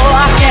 Oh,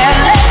 I can't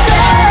let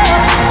go.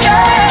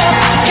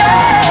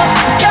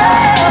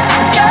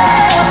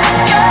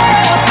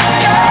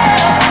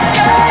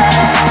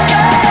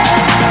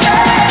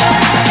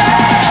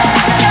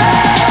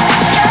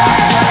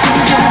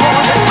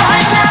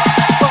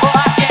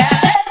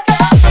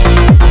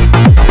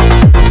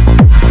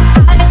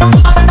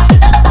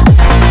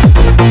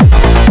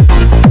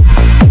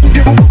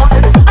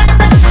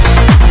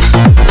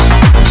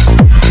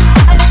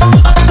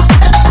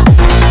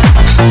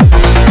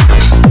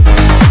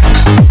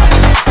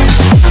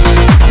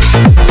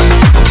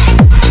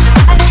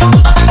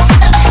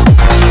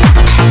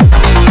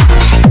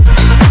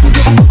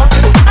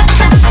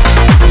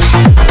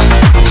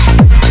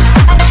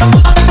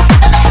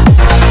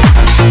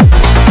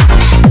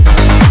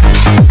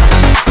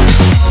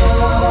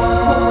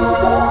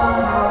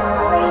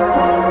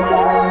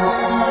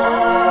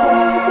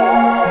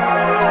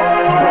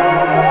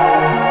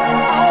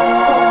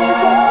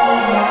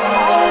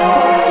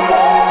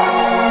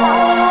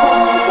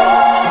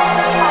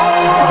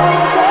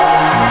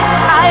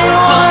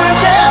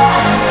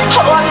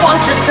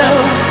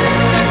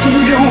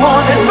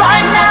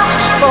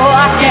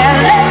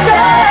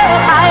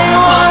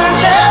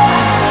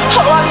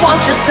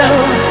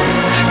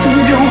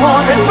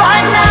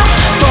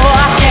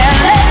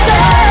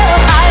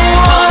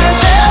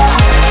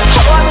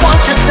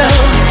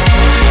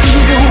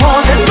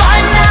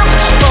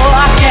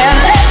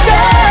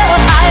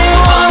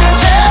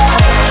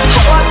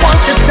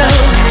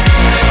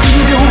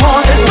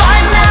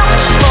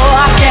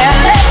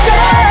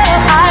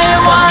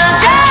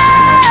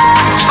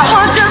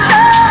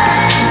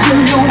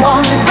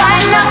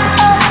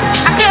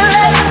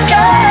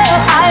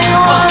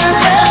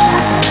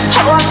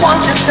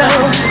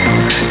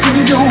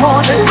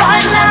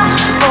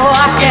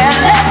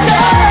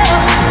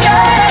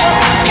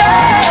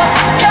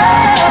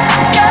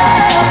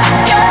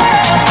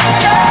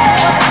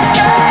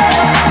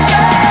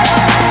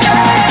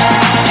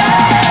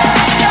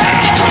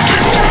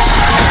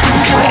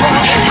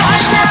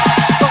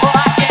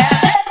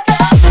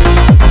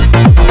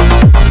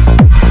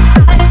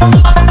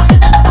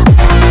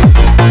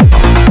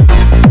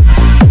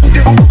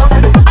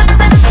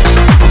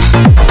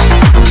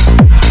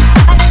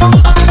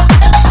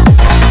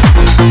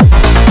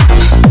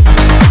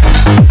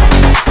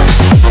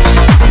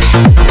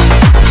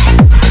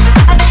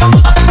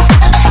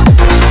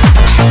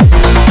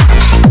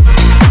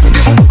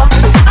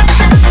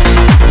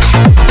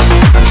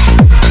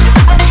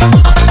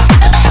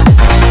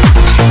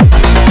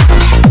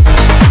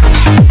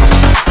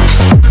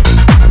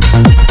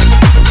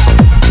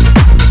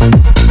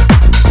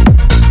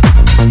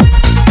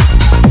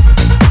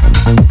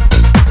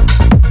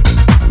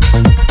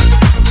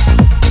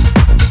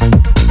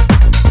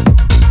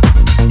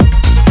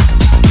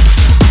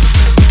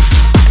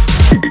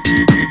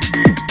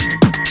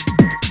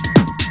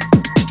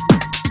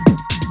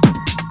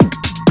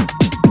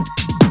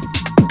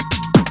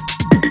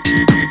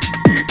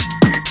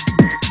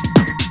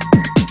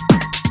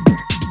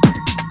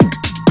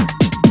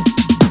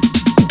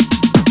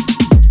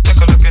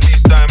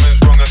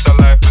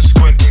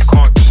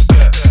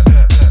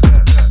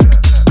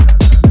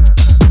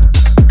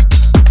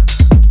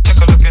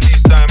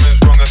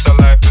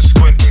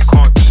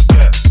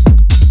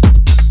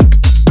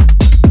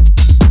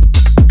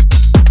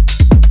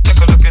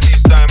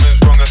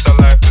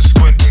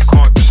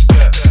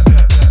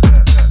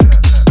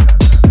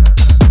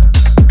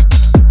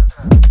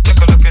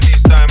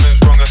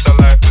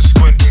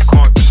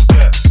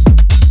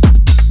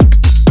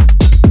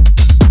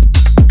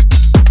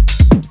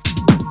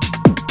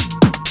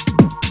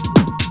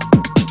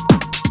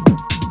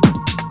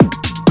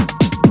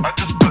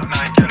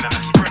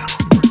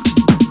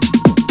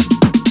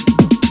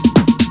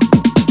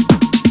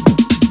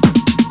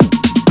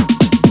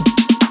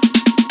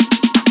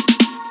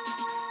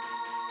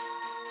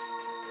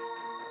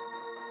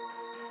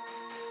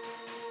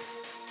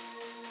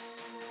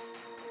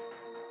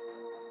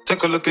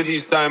 Take a look at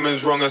these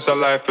diamonds, wrong as a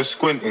life is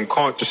squinting,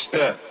 can't just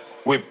stare.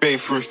 We're babe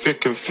through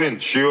thick and thin,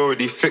 she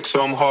already fixed,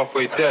 so I'm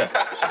halfway there.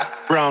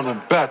 Brown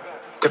and bad,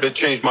 could've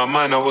changed my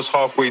mind, I was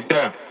halfway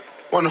there.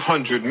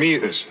 100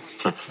 meters,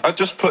 I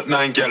just put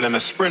 9 gal in a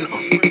sprinter. I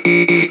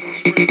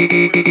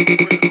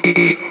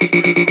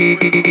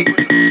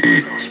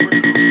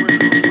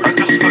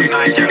just put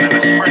 9 gal in a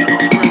sprinter.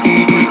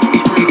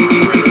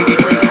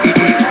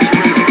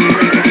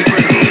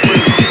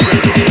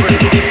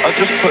 I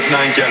just put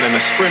 9 gal in a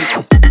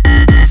sprinter.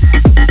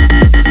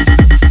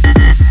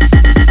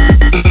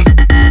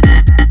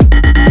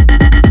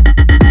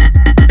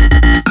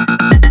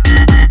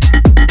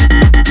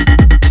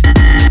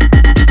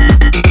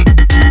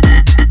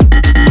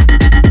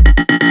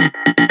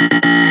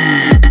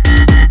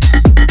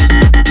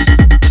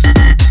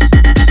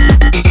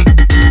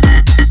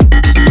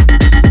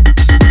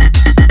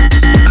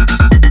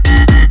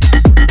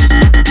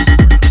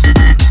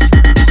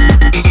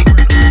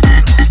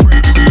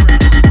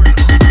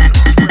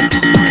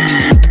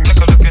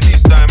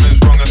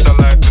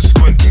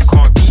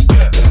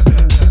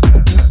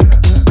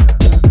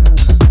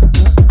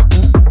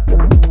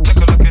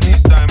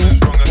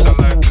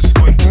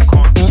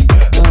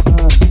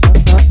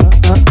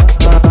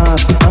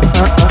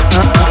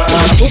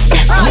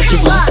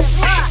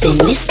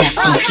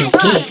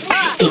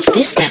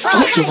 this that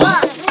funk you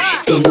want,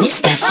 then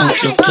this that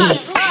funk you'll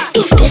get.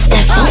 If this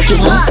that funk you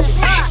want,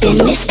 then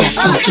this that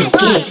funk you'll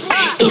get.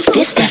 If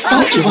this that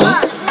funk you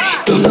want,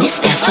 then this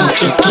that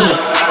funk you'll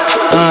get.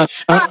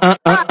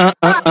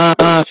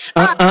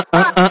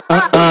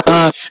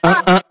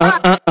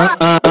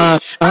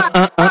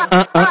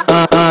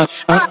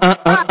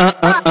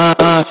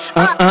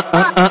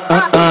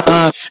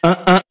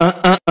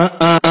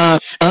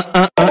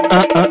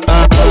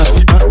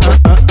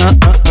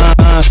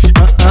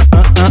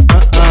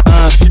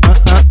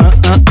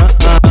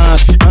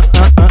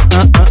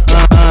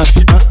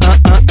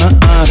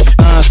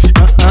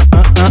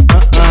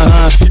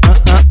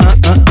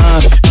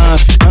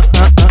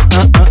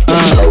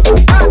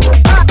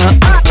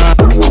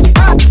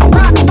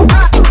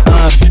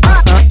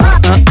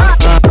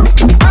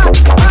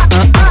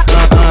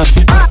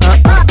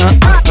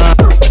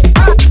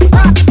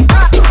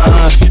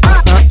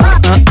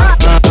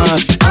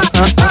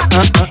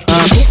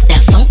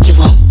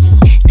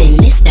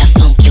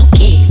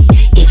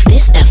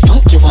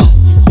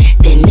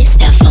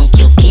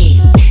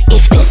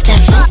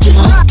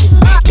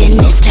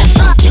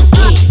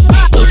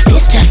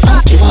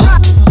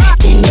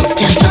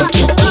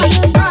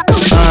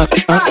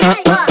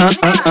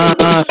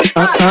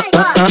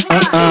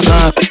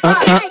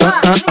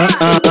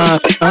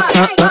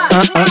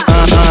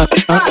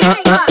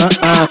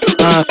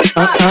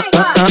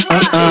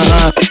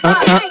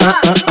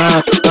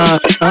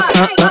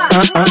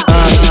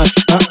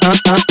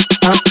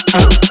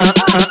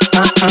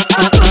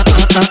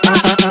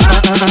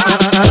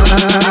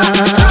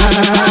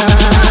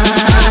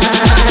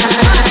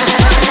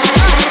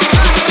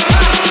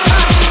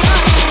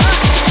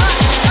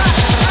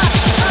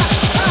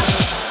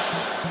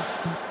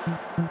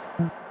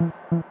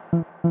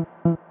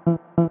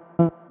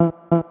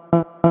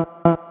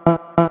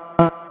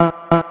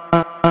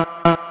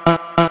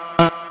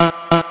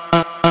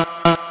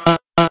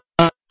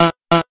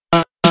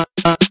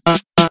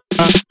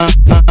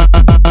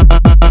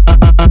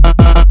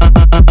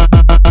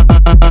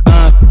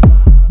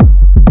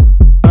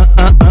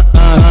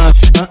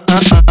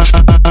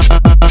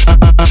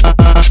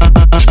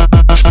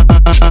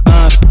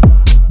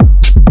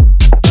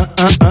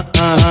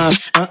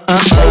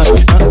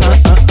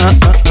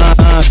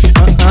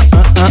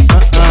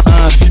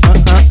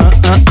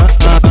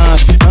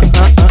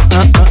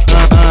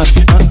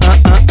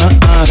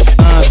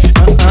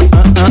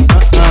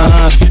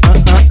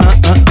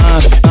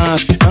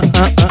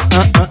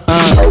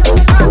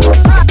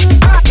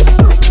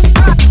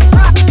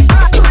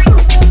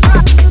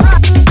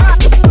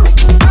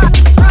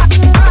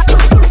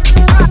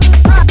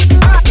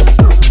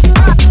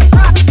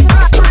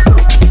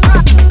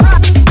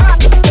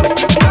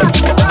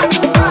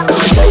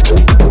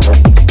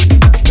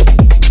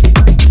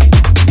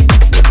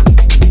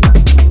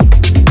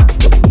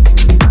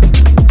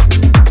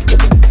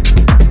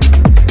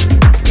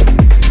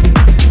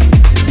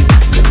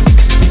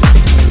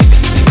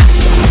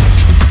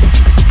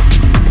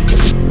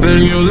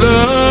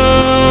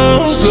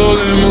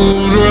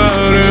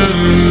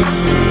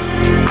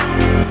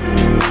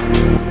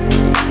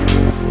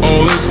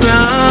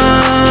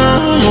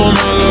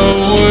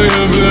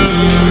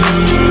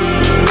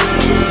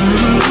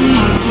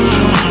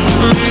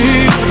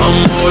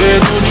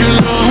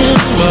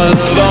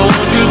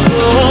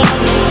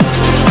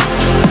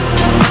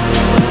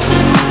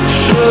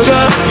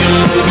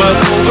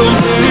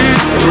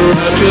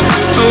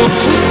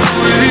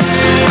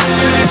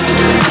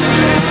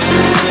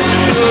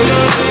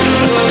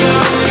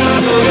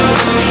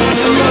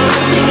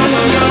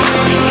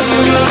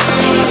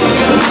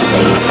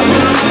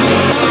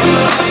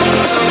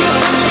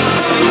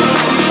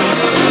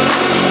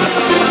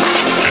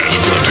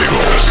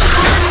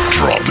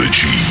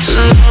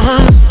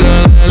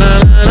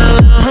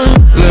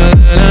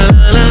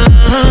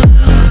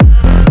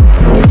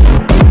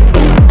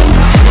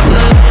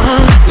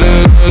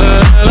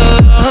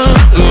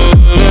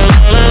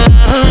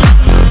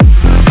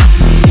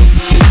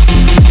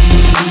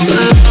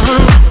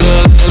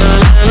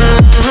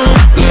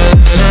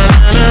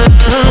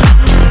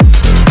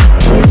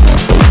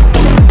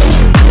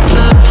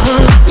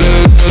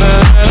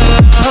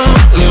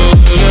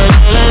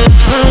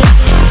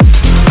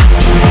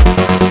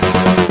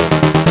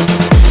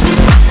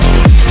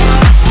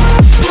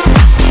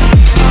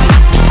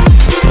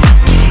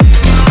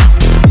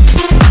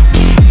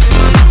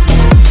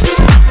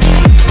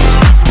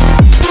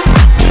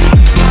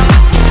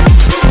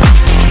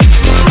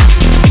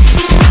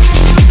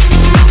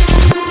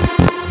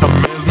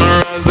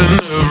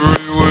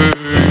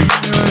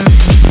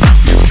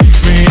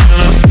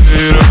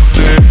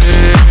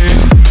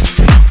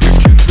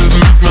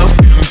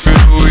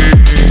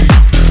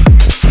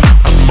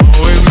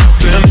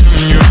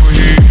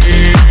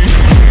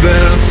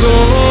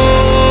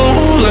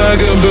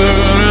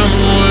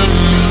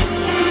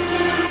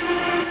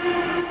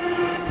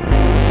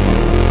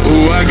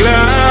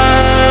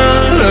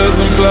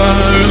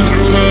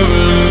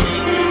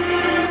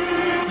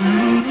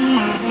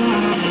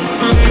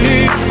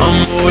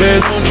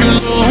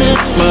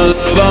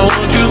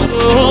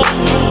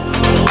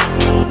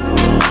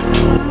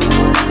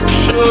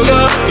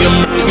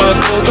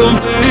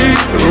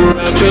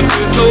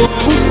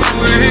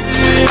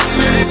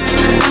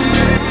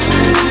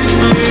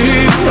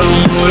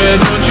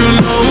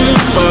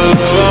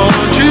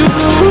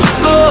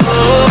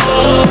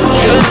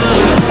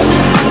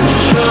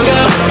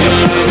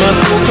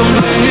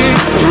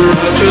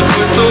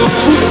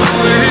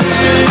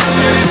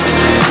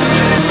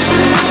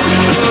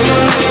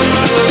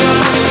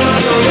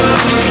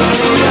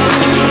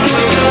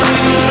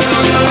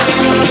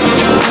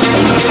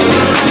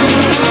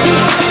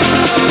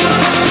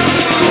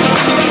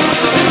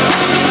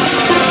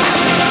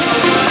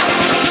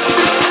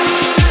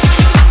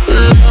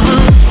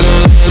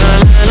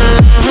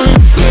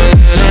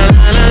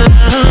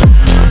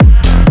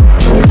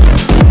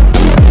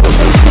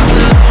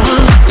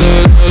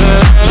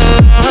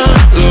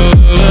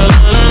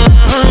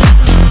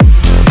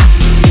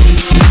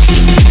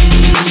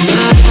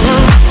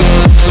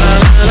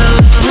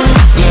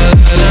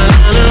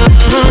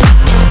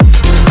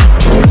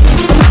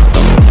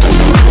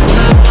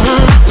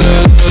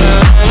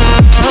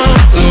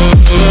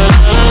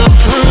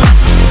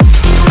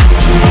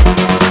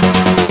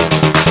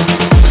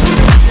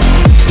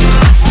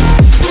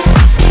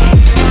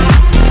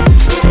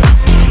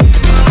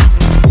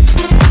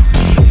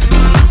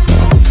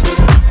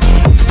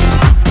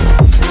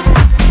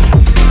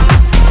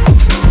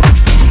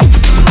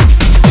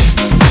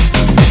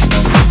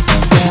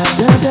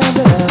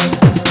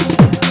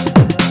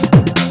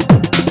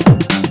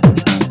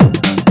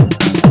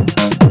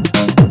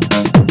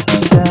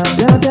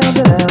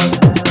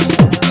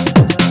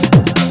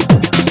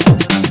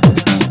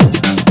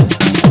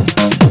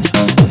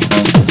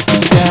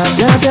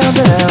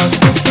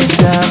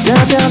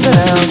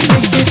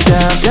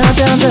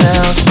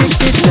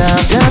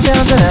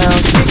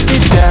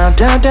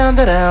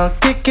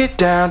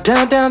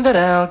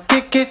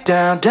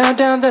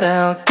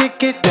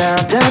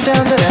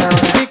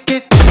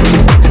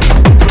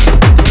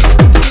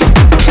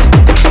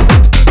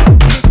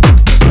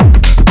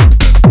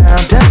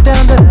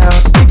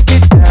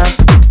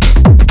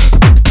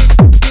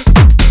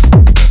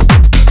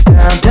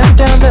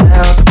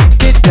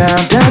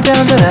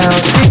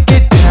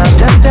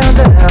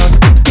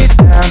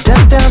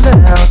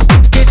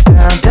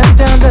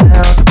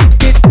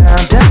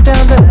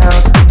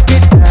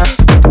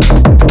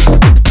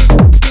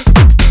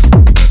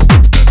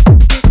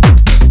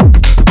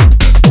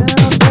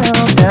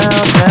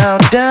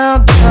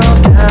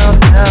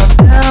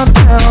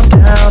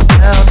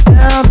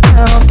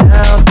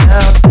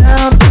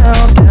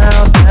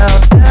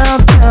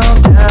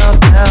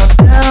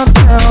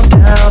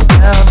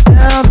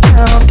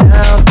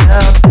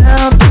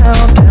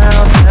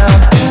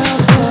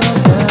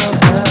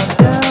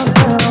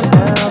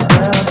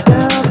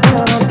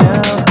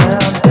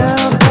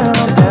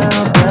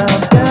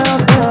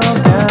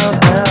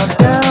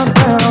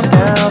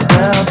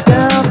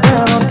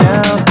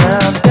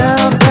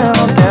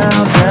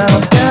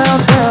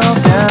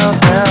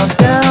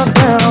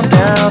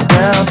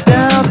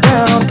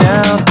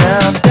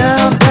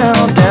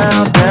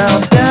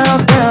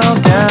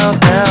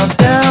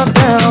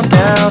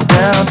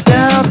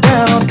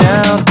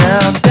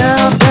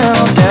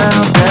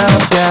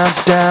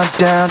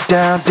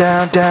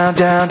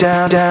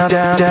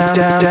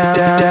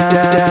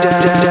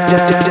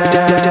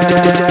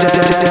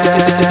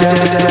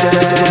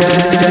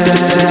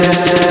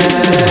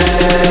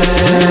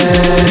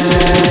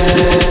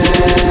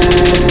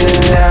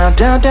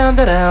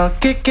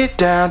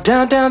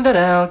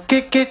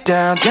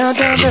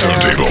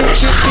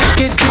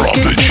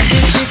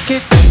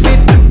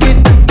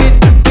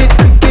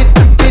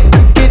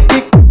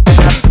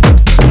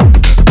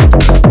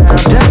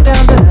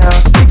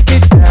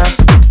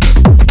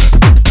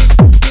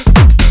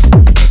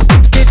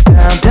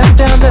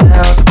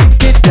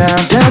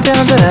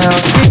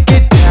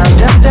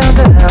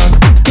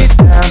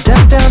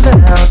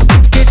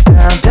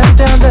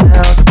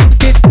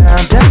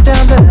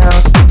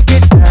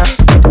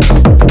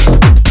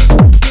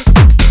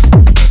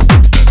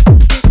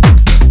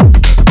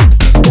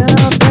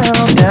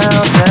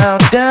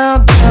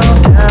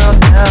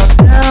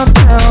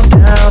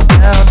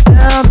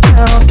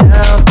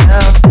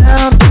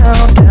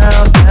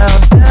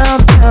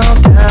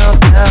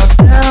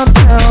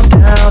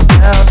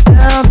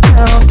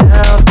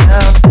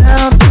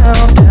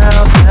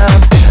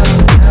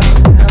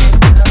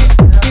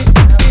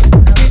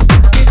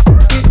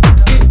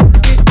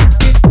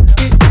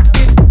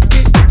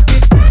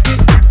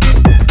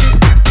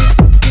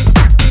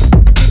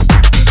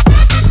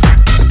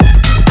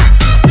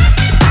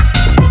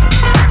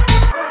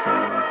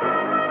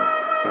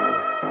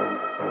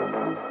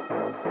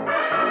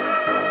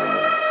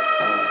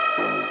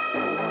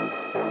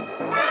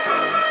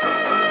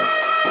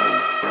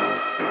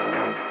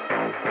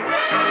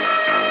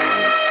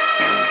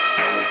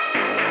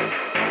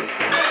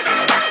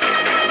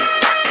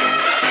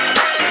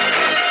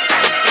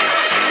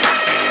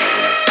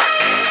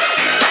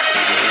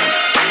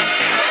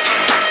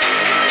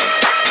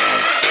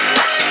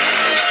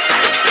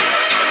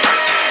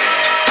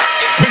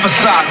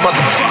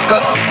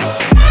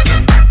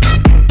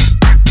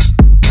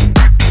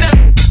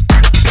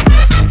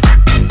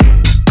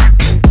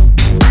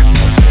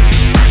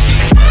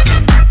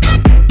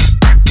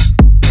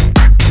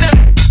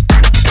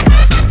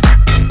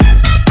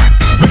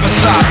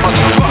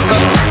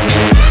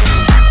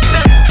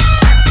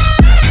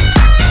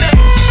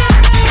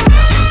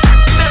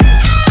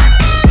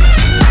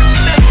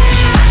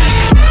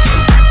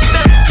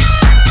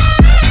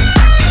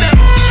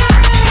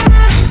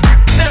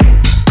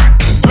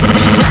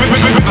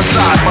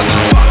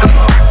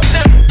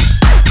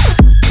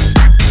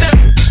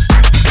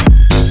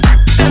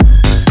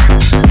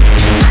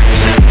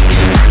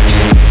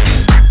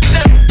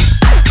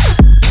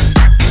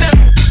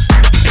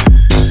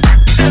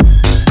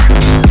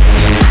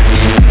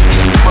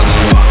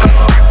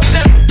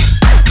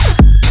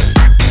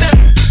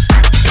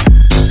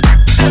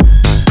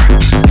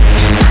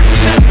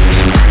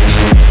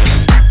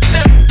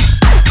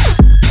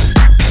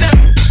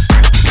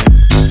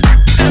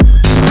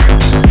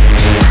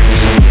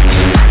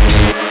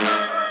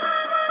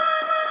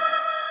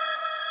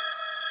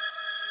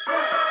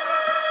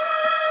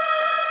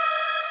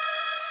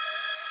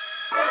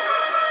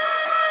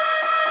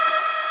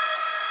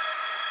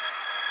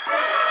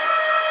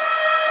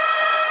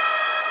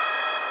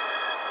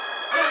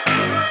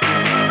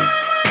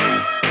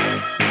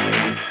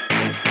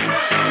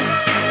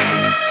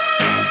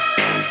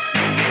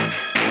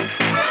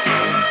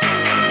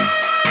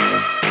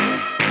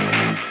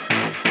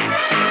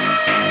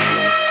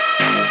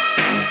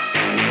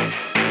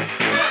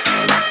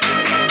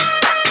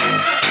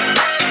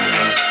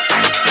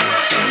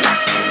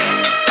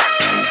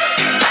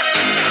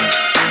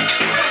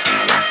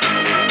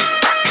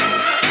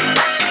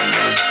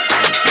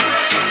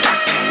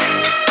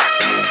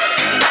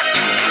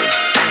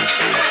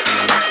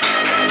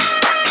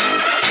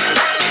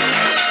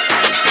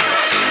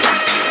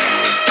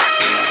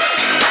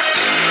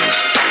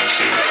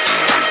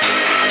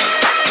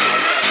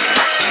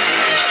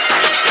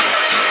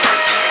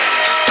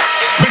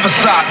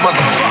 Riverside,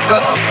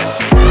 motherfucker.